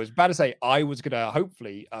show. I was about to say I was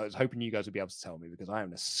hoping you guys would be able to tell me because I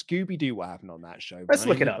am a Scooby-Doo what happened on that show. Let's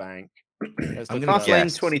look it up.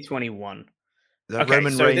 Fastlane 2021.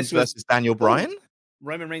 Roman Reigns versus Daniel Bryan?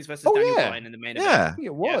 Roman Reigns versus Daniel Bryan in the main event. I think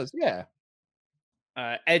it was,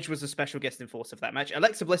 Edge was a special guest enforcer for that match.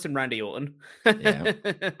 Alexa Bliss and Randy Orton. Yeah,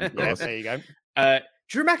 there you go.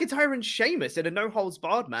 Drew McIntyre and Sheamus in a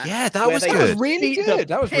no-holds-barred match. Yeah, that was good. That was really good.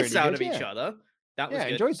 That was really good. Out of each other. That was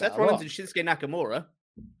good. Enjoyed Seth Rollins and Shinsuke Nakamura.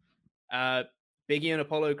 Biggie and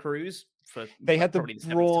Apollo Crews for They had the probably the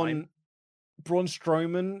 7th time. Braun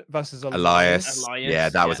Strowman versus Elias. Yeah,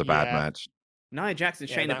 that was a bad match. Nia Jax and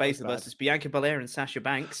Shayna Baszler versus Bianca Belair and Sasha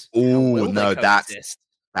Banks. Oh no,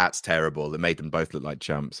 that's terrible. It made them both look like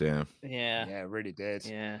chumps. Yeah, it really did.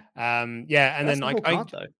 Yeah, and then like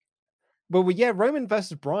Roman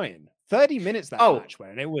versus Bryan, 30 minutes that match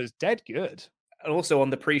went, and it was dead good. And also on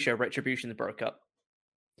the pre-show, Retribution broke up.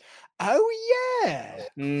 Oh yeah.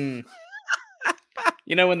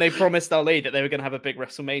 You know, when they promised Ali that they were going to have a big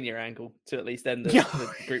WrestleMania angle to at least end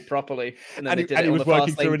the group properly, and then they did it on the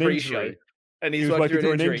Fastlane pre-show. And he was working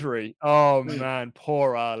through an injury. Oh man,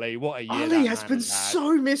 poor Ali. What a year. Ali has been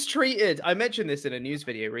so mistreated. I mentioned this in a news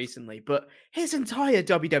video recently, but his entire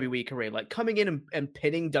WWE career, like coming in and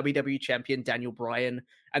pinning WWE champion Daniel Bryan,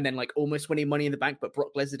 and then like almost winning Money in the Bank, but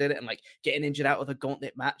Brock Lesnar did it, and like getting injured out of the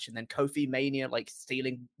Gauntlet match, and then Kofi Mania, like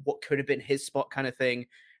stealing what could have been his spot kind of thing.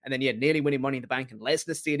 And then, nearly winning Money in the Bank and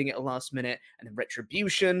Lesnar stealing it at the last minute, and then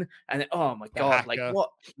Retribution. And then, oh my God, like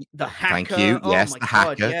what? The hacker. Thank you. Oh yes, my the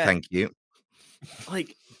God, hacker. yeah. Thank you.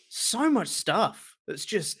 Like, so much stuff that's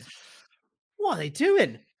just, what are they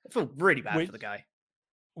doing? I feel really bad for the guy.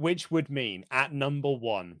 Which would mean at number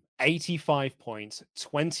 1, 85 points,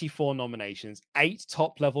 24 nominations, 8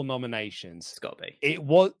 top-level nominations. It's got to be.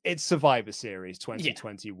 It's Survivor Series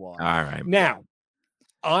 2021. Yeah. All right. Now,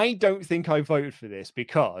 I don't think I voted for this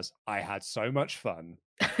because I had so much fun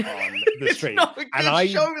on the stream. It's not a good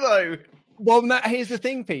show, though. Well, here's the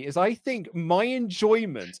thing, Pete, is I think my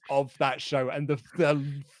enjoyment of that show and the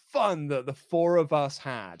fun that the four of us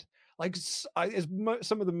had, like is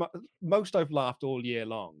some of the most I've laughed all year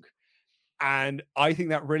long. And I think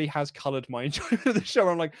that really has colored my enjoyment of the show.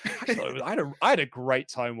 I'm like, I had a great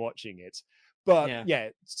time watching it. But yeah,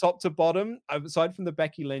 top to bottom, aside from the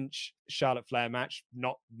Becky Lynch, Charlotte Flair match,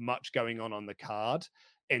 not much going on the card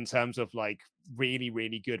in terms of like really,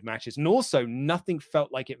 really good matches. And also nothing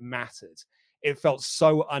felt like it mattered. It felt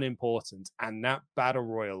so unimportant. And that battle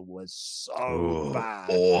royal was so bad.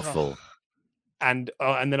 Awful. And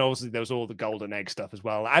then obviously there was all the golden egg stuff as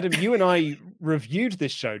well. Adam, you and I reviewed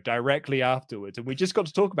this show directly afterwards, and we just got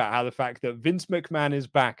to talk about how the fact that Vince McMahon is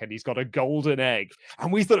back and he's got a golden egg,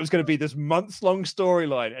 and we thought it was going to be this months-long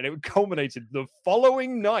storyline, and it culminated the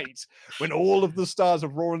following night when all of the stars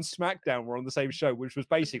of Raw and SmackDown were on the same show, which was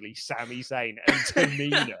basically Sami Zayn and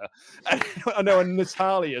Tamina, and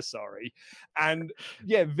Natalia, sorry. And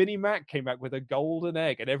yeah, Vinnie Mac came back with a golden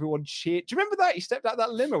egg, and everyone cheered. Do you remember that? He stepped out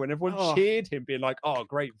that limo, and everyone cheered him, being like, "Oh,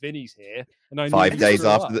 great, Vinny's here!" And I 5 days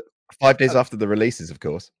after the releases, of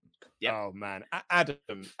course. Yeah. Oh man, Adam,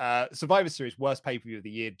 Survivor Series worst pay-per-view of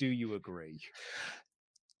the year. Do you agree?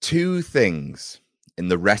 2 things in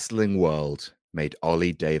the wrestling world made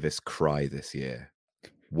Ollie Davis cry this year.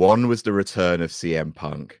 One was the return of CM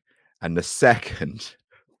Punk, and the second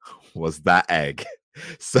was that egg.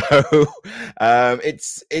 So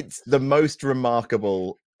it's the most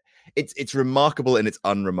remarkable. It's remarkable in its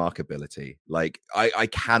unremarkability. Like I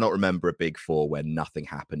cannot remember a Big Four where nothing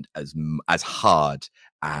happened as hard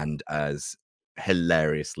and as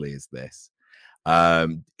hilariously as this.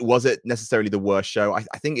 Was it necessarily the worst show? I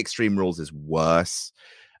think Extreme Rules is worse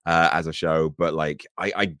as a show, but like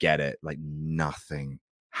I get it. Like nothing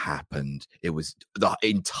happened. It was the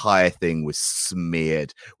entire thing was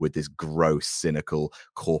smeared with this gross, cynical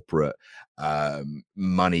corporate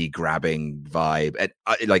money grabbing vibe, and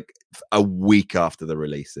like a week after the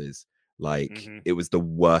releases, like it was the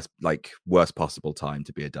worst possible time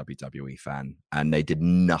to be a WWE fan, and they did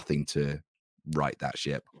nothing to right that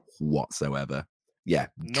ship whatsoever. Yeah,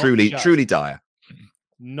 truly dire.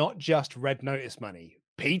 Not just Red Notice money.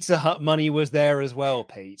 Pizza Hut money was there as well,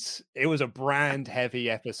 Pete. It was a brand heavy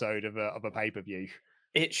episode of a pay-per-view.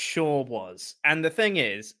 It sure was. And the thing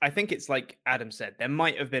is, I think it's like Adam said, there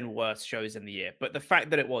might have been worse shows in the year, but the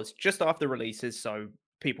fact that it was just after releases, so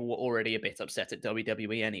people were already a bit upset at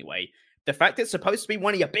WWE anyway. The fact it's supposed to be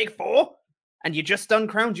one of your Big Four, and you just done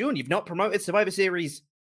Crown Jewel, and you've not promoted Survivor Series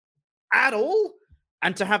at all,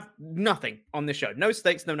 and to have nothing on the show. No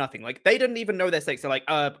stakes, no nothing. Like, they didn't even know their stakes. They're like,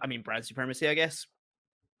 brand supremacy, I guess.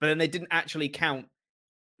 But then they didn't actually count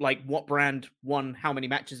like what brand won how many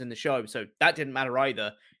matches in the show, so that didn't matter either.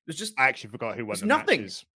 It was just I actually forgot who won the nothing.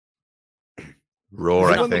 Matches. Raw,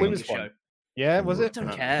 I think. Show. Yeah, was it? I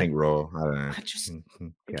don't care. I think Raw. I don't know.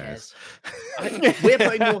 Who cares? We're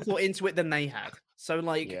putting more thought into it than they had. So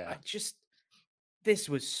like, this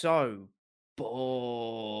was so boring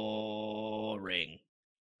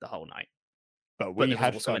the whole night. But we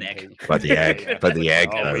had also an egg. But the egg. But the egg.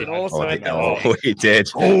 We did.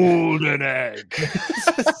 Golden egg.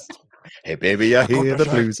 Hey, baby, I hear the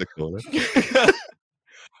blues are calling.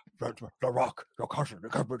 The Rock, your cousin,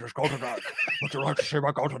 gave me this golden egg. Would you like to see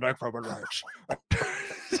my golden egg from my legs?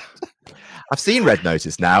 I've seen Red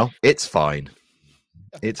Notice now. It's fine.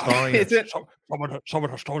 It's fine. Someone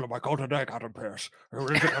has stolen my golden egg, Adam Pearce. Who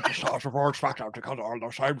is it at the start of Raw SmackDown together on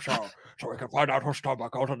the same show, so we can find out who stole my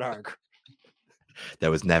golden egg.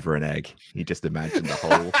 There was never an egg. He just imagined the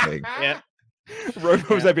whole thing. Yeah. Roman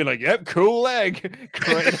was there being like, yep, cool egg.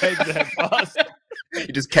 Great egg there, boss.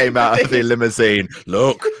 He just came out of the limousine.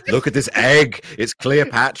 Look at this egg. It's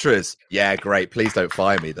Cleopatra's. Yeah, great. Please don't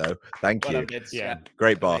fire me though. Thank you. Yeah,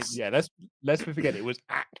 great boss. Yeah, let's forget it was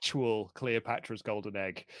actual Cleopatra's golden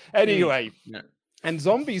egg. Anyway, and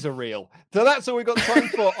zombies are real. So that's all we got time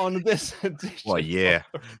for on this edition. Well, yeah.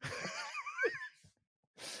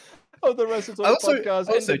 Of the Wrestle Talk podcast.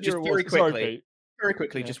 Also, just very quickly,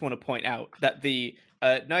 Sorry, just want to point out that the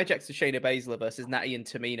Nia Jax and Shayna Baszler versus Natty and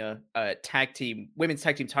Tamina women's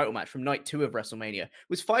tag team title match from night 2 of WrestleMania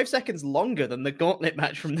was 5 seconds longer than the gauntlet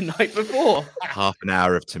match from the night before. Half an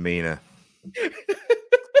hour of Tamina.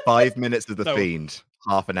 5 minutes of the Fiend.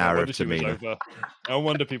 Half an hour of Tamina. No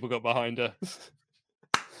wonder people got behind her.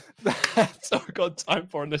 That's all we've got time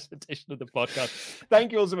for in this edition of the podcast.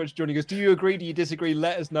 Thank you all so much for joining us. Do you agree? Do you disagree?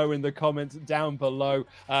 Let us know in the comments down below.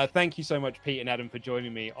 Thank you so much, Pete and Adam, for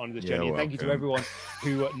joining me on this journey. And thank you to everyone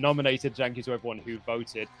who nominated. Thank you to everyone who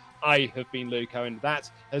voted. I have been Luke Owen.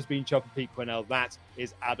 That has been Chopper Pete Quinnell. That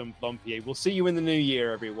is Adam Blompier. We'll see you in the new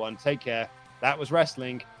year, everyone. Take care. That was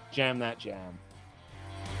Wrestling. Jam that jam.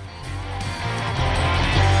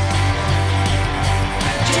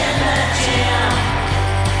 Jam that jam.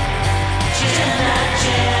 Jam that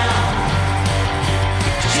jam.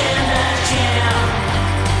 Jam that jam.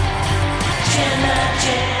 Jam that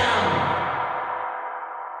jam.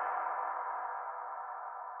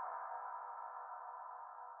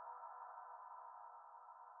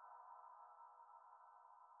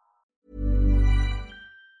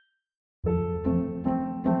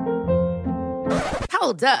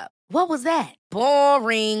 Hold up. What was that?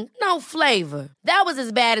 Boring. No flavor. That was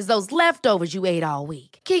as bad as those leftovers you ate all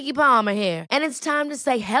week. Keke Palmer here, and it's time to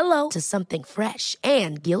say hello to something fresh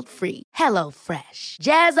and guilt-free. Hello Fresh.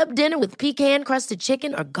 Jazz up dinner with pecan-crusted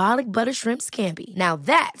chicken or garlic butter shrimp scampi. Now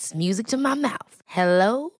that's music to my mouth.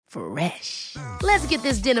 Hello Fresh. Let's get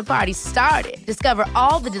this dinner party started. Discover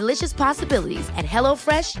all the delicious possibilities at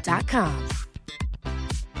HelloFresh.com.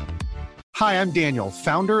 Hi, I'm Daniel,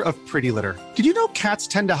 founder of Pretty Litter. Did you know cats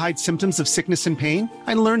tend to hide symptoms of sickness and pain?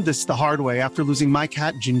 I learned this the hard way after losing my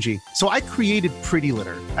cat, Gingy. So I created Pretty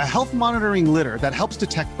Litter, a health monitoring litter that helps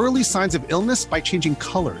detect early signs of illness by changing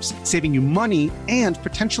colors, saving you money and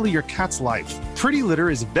potentially your cat's life. Pretty Litter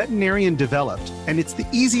is veterinarian developed, and it's the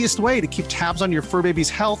easiest way to keep tabs on your fur baby's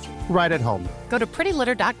health right at home. Go to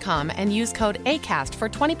prettylitter.com and use code ACAST for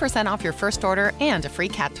 20% off your first order and a free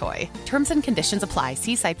cat toy. Terms and conditions apply.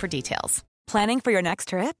 See site for details. Planning for your next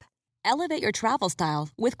trip? Elevate your travel style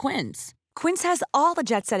with Quince. Quince has all the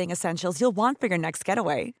jet-setting essentials you'll want for your next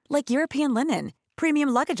getaway, like European linen, premium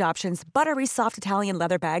luggage options, buttery soft Italian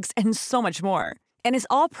leather bags, and so much more. And is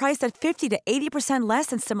all priced at 50 to 80% less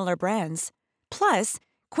than similar brands. Plus,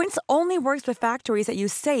 Quince only works with factories that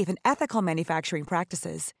use safe and ethical manufacturing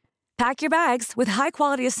practices. Pack your bags with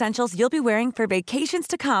high-quality essentials you'll be wearing for vacations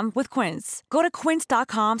to come with Quince. Go to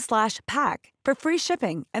quince.com/pack for free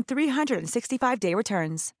shipping and 365-day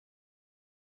returns.